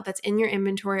excited about that's in your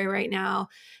inventory right now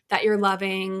that you're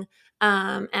loving.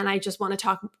 And I just want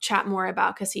to chat more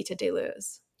about Casita de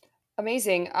Luz.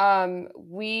 Amazing. I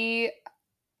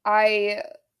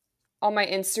on my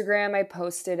Instagram, I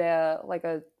posted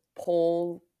a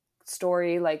poll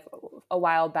story like a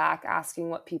while back asking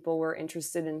what people were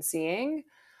interested in seeing.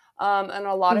 And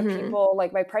a lot of people,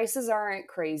 like, my prices aren't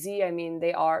crazy. I mean,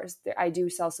 I do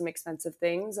sell some expensive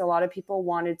things. A lot of people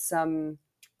wanted some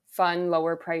fun,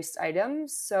 lower priced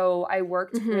items. So I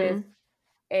worked with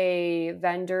a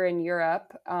vendor in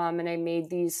Europe, and I made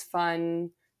these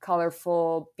fun,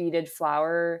 colorful beaded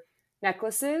flower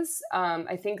necklaces.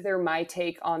 I think they're my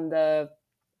take on the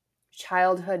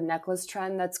childhood necklace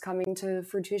trend that's coming to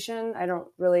fruition. I don't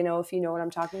really know if you know what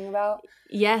I'm talking about.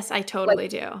 Yes, I totally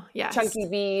do. Yes. Chunky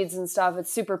beads and stuff.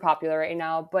 It's super popular right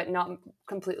now, but not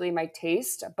completely my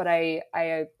taste, but I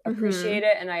appreciate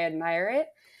it and I admire it.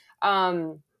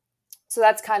 So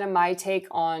that's kind of my take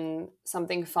on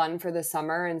something fun for the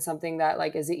summer and something that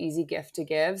like is an easy gift to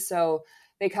give. So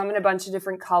they come in a bunch of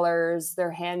different colors.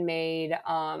 They're handmade.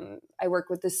 I work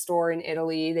with this store in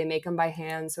Italy. They make them by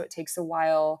hand, so it takes a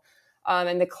while.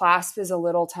 And the clasp is a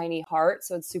little tiny heart,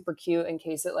 so it's super cute in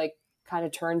case it like kind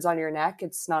of turns on your neck.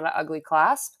 It's not an ugly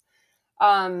clasp.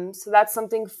 So that's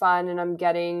something fun, and I'm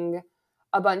getting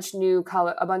a bunch of new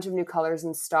colors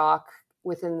in stock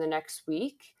within the next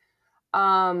week.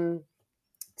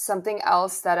 Something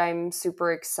else that I'm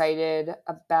super excited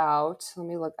about. Let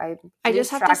me look. I just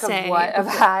have to say what I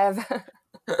have.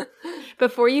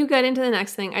 Before you get into the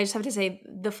next thing, I just have to say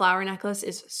the flower necklace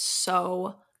is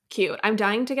so cute. I'm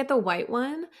dying to get the white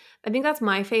one. I think that's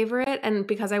my favorite, and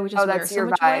because I would just wear so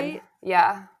much vibe. White.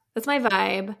 Yeah, that's my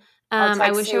vibe.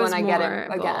 I wish it was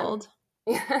more gold.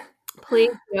 Yeah.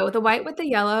 Please do the white with the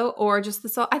yellow, or just the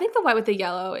salt. I think the white with the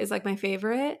yellow is like my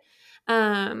favorite.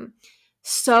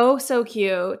 So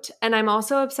cute. And I'm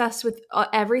also obsessed with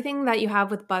everything that you have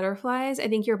with butterflies. I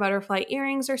think your butterfly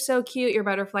earrings are so cute. Your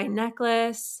butterfly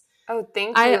necklace. Oh,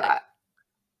 thank you.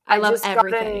 I love just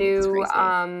everything.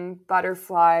 Got a new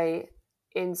butterfly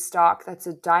in stock. That's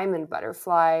a diamond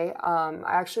butterfly. I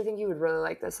actually think you would really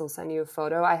like this. I'll send you a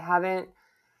photo. I haven't.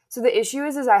 So the issue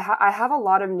is I have a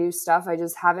lot of new stuff. I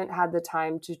just haven't had the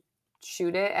time to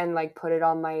shoot it and like put it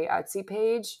on my Etsy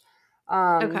page.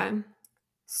 Okay.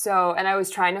 So, and I was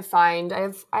trying to find,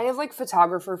 I have like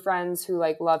photographer friends who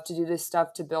like love to do this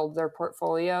stuff to build their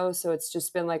portfolio. So it's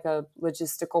just been like a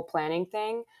logistical planning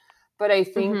thing. But I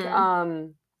think,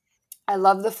 I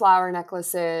love the flower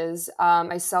necklaces.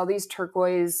 I sell these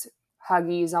turquoise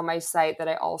Huggies on my site that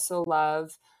I also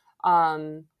love.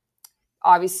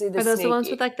 Obviously Are those the ones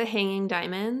with like the hanging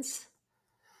diamonds?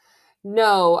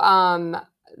 No,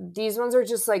 these ones are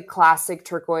just like classic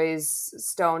turquoise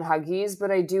stone Huggies,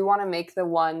 but I do want to make the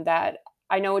one that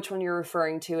I know which one you're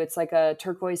referring to. It's like a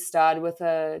turquoise stud with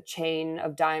a chain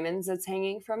of diamonds that's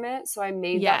hanging from it. So I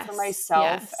made that for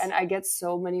myself, and I get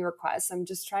so many requests. I'm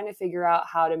just trying to figure out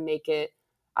how to make it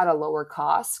at a lower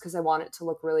cost because I want it to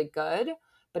look really good,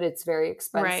 but it's very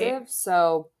expensive. Right.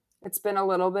 So it's been a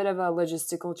little bit of a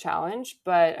logistical challenge,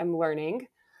 but I'm learning.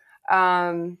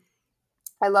 I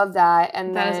love that.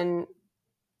 And then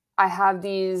I have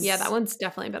these... Yeah, that one's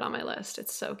definitely been on my list.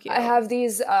 It's so cute. I have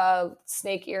these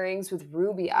snake earrings with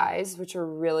ruby eyes, which are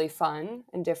really fun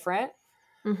and different.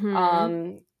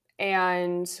 And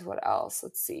what else?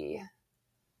 Let's see.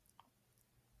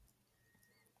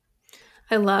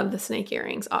 I love the snake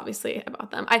earrings. Obviously, I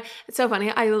bought them. It's so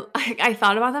funny. I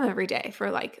thought about them every day for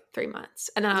like 3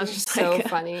 months. And then I was just so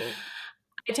funny.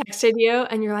 I texted you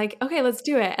and you're like, okay, let's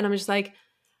do it. And I'm just like,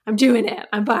 I'm doing it.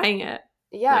 I'm buying it.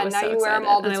 Yeah, now you wear them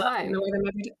all the time. I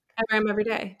wear them every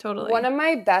day. Totally. One of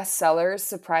my best sellers,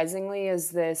 surprisingly, is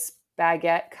this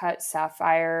baguette cut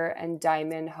sapphire and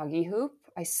diamond Huggy hoop.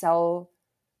 I sell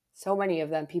so many of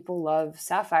them. People love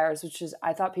sapphires, which is,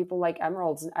 I thought people like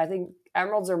emeralds. I think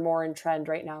emeralds are more in trend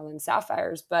right now than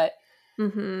sapphires, but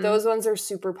those ones are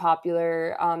super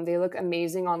popular. They look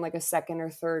amazing on like a second or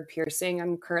third piercing.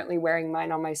 I'm currently wearing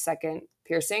mine on my second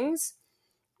piercings.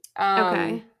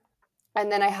 Okay. And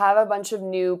then I have a bunch of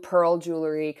new pearl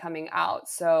jewelry coming out.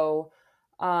 So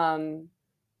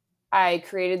I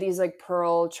created these like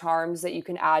pearl charms that you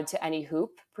can add to any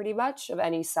hoop pretty much of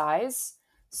any size.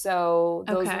 So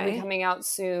those will be coming out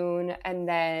soon. And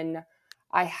then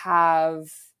I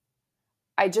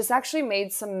just actually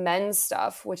made some men's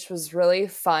stuff, which was really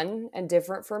fun and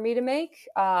different for me to make.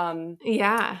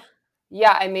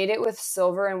 Yeah, I made it with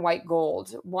silver and white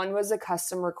gold. One was a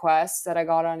custom request that I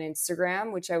got on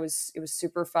Instagram, which it was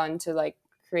super fun to like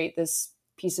create this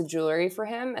piece of jewelry for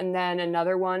him. And then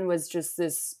another one was just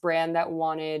this brand that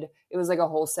wanted, it was like a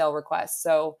wholesale request.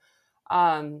 So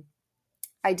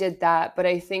I did that, but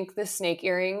I think the snake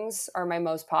earrings are my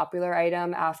most popular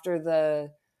item after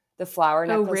the flower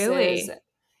necklaces. Oh, really?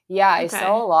 Yeah, I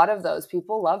sell a lot of those.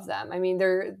 People love them. I mean,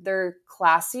 they're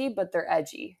classy, but they're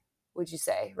edgy, would you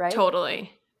say, right?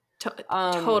 Totally.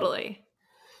 Totally.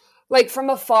 Like from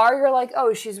afar, you're like,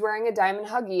 oh, she's wearing a diamond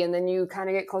huggy. And then you kind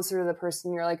of get closer to the person.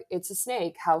 And you're like, it's a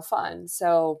snake. How fun.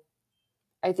 So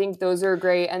I think those are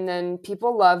great. And then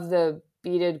people love the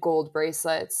beaded gold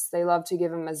bracelets. They love to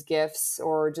give them as gifts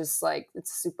or just like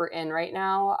it's super in right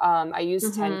now. I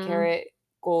use 10 karat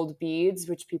gold beads,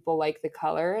 which people like the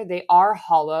color. They are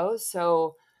hollow.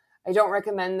 So I don't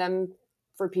recommend them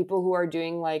for people who are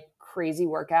doing like crazy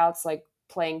workouts like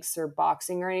planks or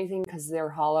boxing or anything because they're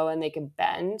hollow and they can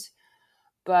bend.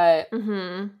 But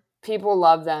people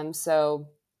love them. So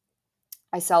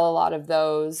I sell a lot of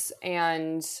those.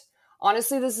 And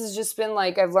honestly, this has just been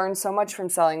like, I've learned so much from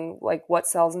selling like what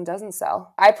sells and doesn't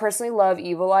sell. I personally love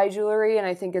Evil Eye jewelry and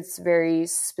I think it's very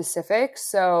specific.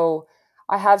 So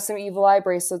I have some Evil Eye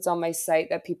bracelets on my site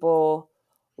that people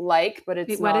like, but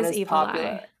it's not as popular.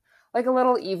 Eye? Like a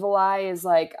little Evil Eye is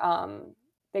like,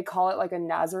 they call it like a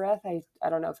Nazareth. I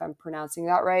don't know if I'm pronouncing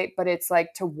that right, but it's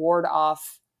like to ward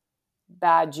off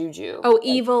bad juju. Oh, like,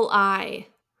 evil eye.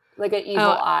 Like an evil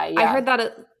eye. Yeah. I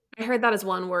heard that as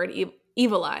one word,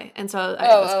 evil eye. And so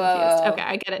I was confused. Okay,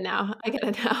 I get it now.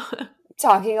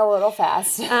 Talking a little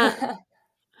fast. No,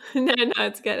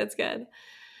 it's good. It's good.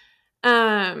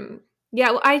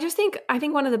 Yeah, well, I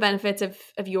think one of the benefits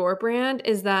of your brand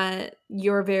is that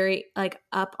you're very like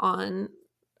up on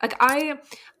like I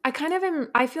kind of am.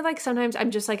 I feel like sometimes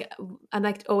I'm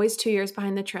like always 2 years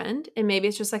behind the trend, and maybe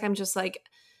it's just like I'm just like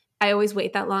I always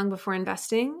wait that long before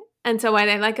investing. And so what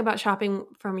I like about shopping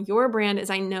from your brand is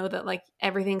I know that like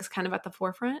everything's kind of at the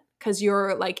forefront because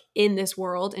you're like in this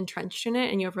world entrenched in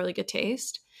it and you have really good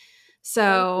taste.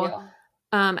 So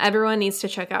everyone needs to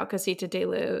check out Casita de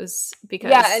Luz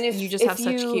because you just have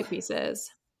such cute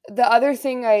pieces. The other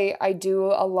thing I do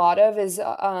a lot of is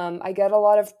I get a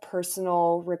lot of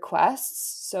personal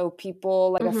requests. So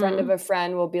people like a friend of a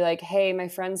friend will be like, hey, my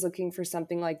friend's looking for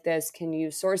something like this. Can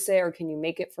you source it or can you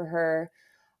make it for her?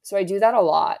 So I do that a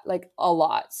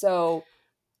lot. So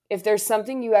if there's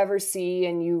something you ever see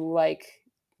and you like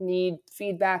need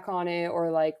feedback on it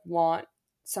or like want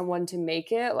someone to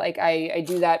make it, like I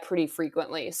do that pretty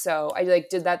frequently. So I like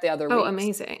did that the other week. Oh,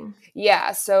 amazing.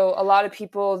 Yeah. So a lot of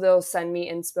people, they'll send me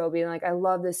inspo being like, I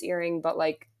love this earring, but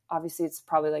like obviously it's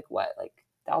probably like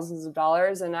thousands of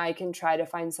dollars, and I can try to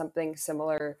find something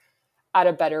similar at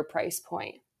a better price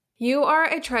point. You are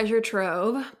a treasure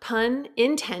trove, pun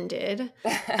intended,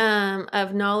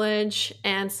 of knowledge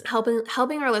and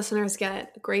helping our listeners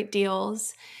get great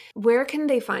deals. Where can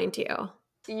they find you?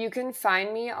 You can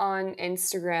find me on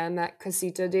Instagram at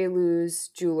Casita de Luz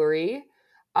Jewelry,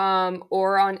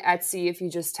 or on Etsy. If you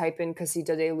just type in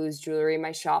Casita de Luz Jewelry,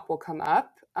 my shop will come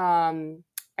up.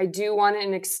 I do want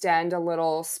to extend a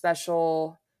little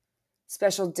special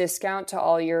discount to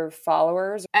all your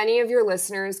followers. Any of your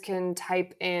listeners can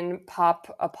type in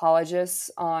Pop Apologists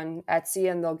on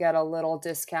Etsy and they'll get a little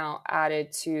discount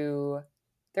added to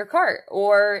their cart.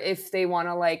 Or if they want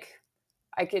to like,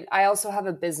 I also have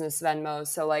a business Venmo.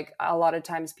 So like a lot of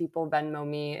times people Venmo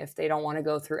me if they don't want to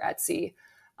go through Etsy,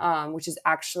 which is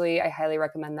actually, I highly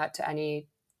recommend that to any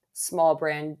small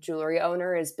brand jewelry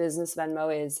owner. Is business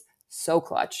Venmo is so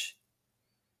clutch.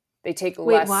 They take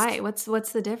less. Wait, why?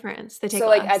 What's the difference? They take so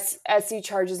less. Like Etsy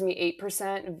charges me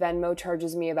 8%. Venmo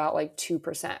charges me about like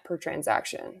 2% per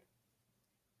transaction.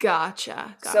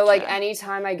 Gotcha. So like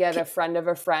anytime I get a friend of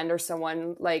a friend or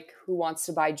someone like who wants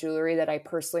to buy jewelry that I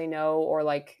personally know, or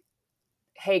like,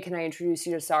 hey, can I introduce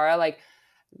you to Sarah? Like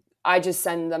I just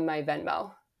send them my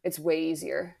Venmo. It's way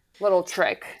easier. Little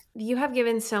trick. You have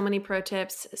given so many pro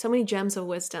tips, so many gems of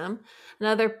wisdom.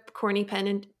 Another corny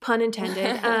pun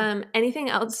intended. Anything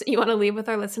else you want to leave with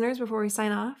our listeners before we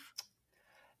sign off?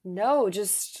 No,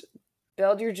 just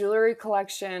build your jewelry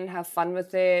collection, have fun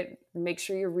with it. Make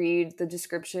sure you read the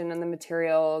description and the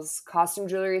materials. Costume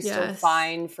jewelry is still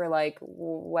fine for like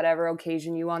whatever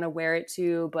occasion you want to wear it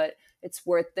to, but it's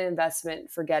worth the investment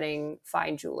for getting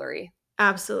fine jewelry.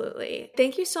 Absolutely.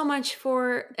 Thank you so much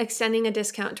for extending a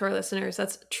discount to our listeners.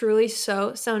 That's truly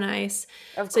so nice.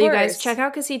 Of course. So you guys check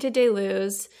out Casita de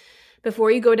Luz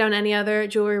before you go down any other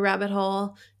jewelry rabbit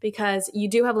hole because you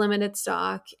do have limited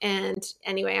stock. And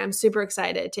anyway, I'm super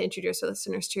excited to introduce our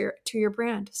listeners to your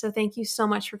brand. So thank you so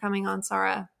much for coming on,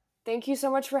 Sarah. Thank you so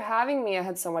much for having me. I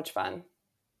had so much fun.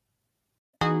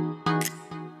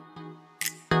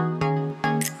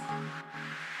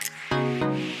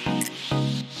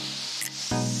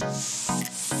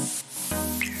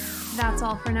 that's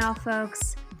all for now,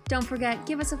 folks. Don't forget,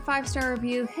 give us a 5-star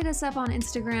review, hit us up on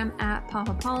Instagram at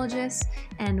Popapologists,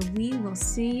 and we will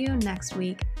see you next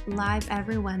week, live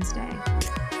every Wednesday.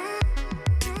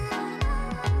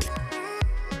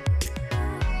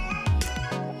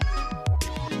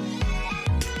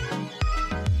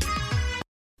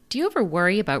 Do you ever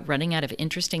worry about running out of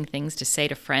interesting things to say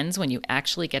to friends when you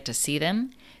actually get to see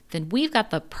them? Then we've got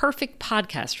the perfect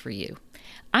podcast for you.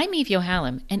 I'm Eve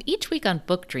Yohalem, and each week on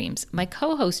Book Dreams, my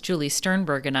co-host Julie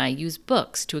Sternberg and I use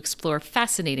books to explore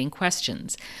fascinating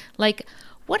questions, like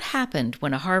what happened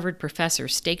when a Harvard professor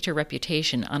staked her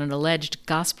reputation on an alleged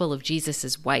Gospel of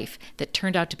Jesus' wife that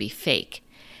turned out to be fake?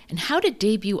 And how did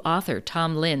debut author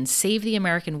Tom Lynn save the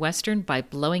American Western by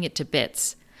blowing it to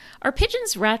bits? Are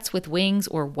pigeons rats with wings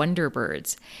or wonder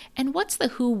birds? And what's the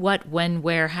who, what, when,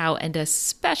 where, how, and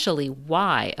especially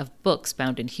why of books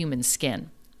bound in human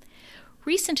skin?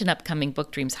 Recent and upcoming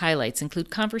Book Dreams highlights include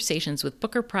conversations with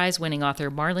Booker Prize-winning author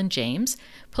Marlon James,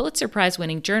 Pulitzer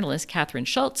Prize-winning journalist Kathryn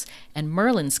Schultz, and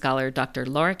Merlin scholar Dr.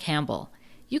 Laura Campbell.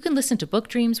 You can listen to Book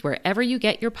Dreams wherever you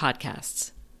get your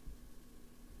podcasts.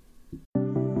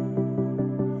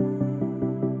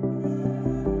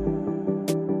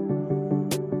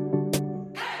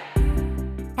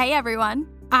 Hey everyone,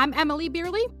 I'm Emily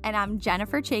Beerley. And I'm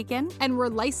Jennifer Chaikin. And we're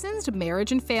licensed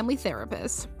marriage and family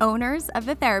therapists, owners of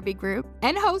The Therapy Group,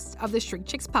 and hosts of the Shrink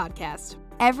Chicks podcast.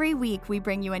 Every week we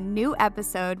bring you a new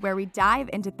episode where we dive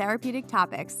into therapeutic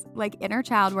topics like inner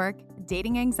child work,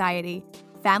 dating anxiety,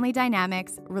 family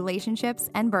dynamics, relationships,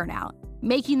 and burnout.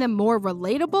 Making them more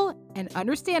relatable and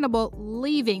understandable,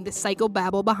 leaving the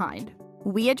psychobabble behind.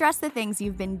 We address the things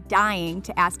you've been dying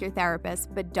to ask your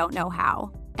therapist but don't know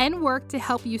how. And work to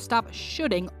help you stop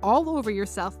shooting all over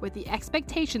yourself with the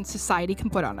expectations society can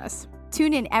put on us.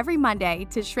 Tune in every Monday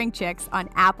to Shrink Chicks on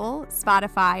Apple,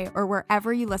 Spotify, or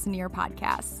wherever you listen to your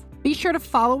podcasts. Be sure to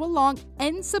follow along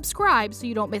and subscribe so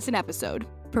you don't miss an episode.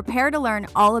 Prepare to learn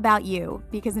all about you,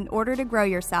 because in order to grow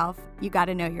yourself, you got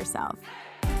to know yourself.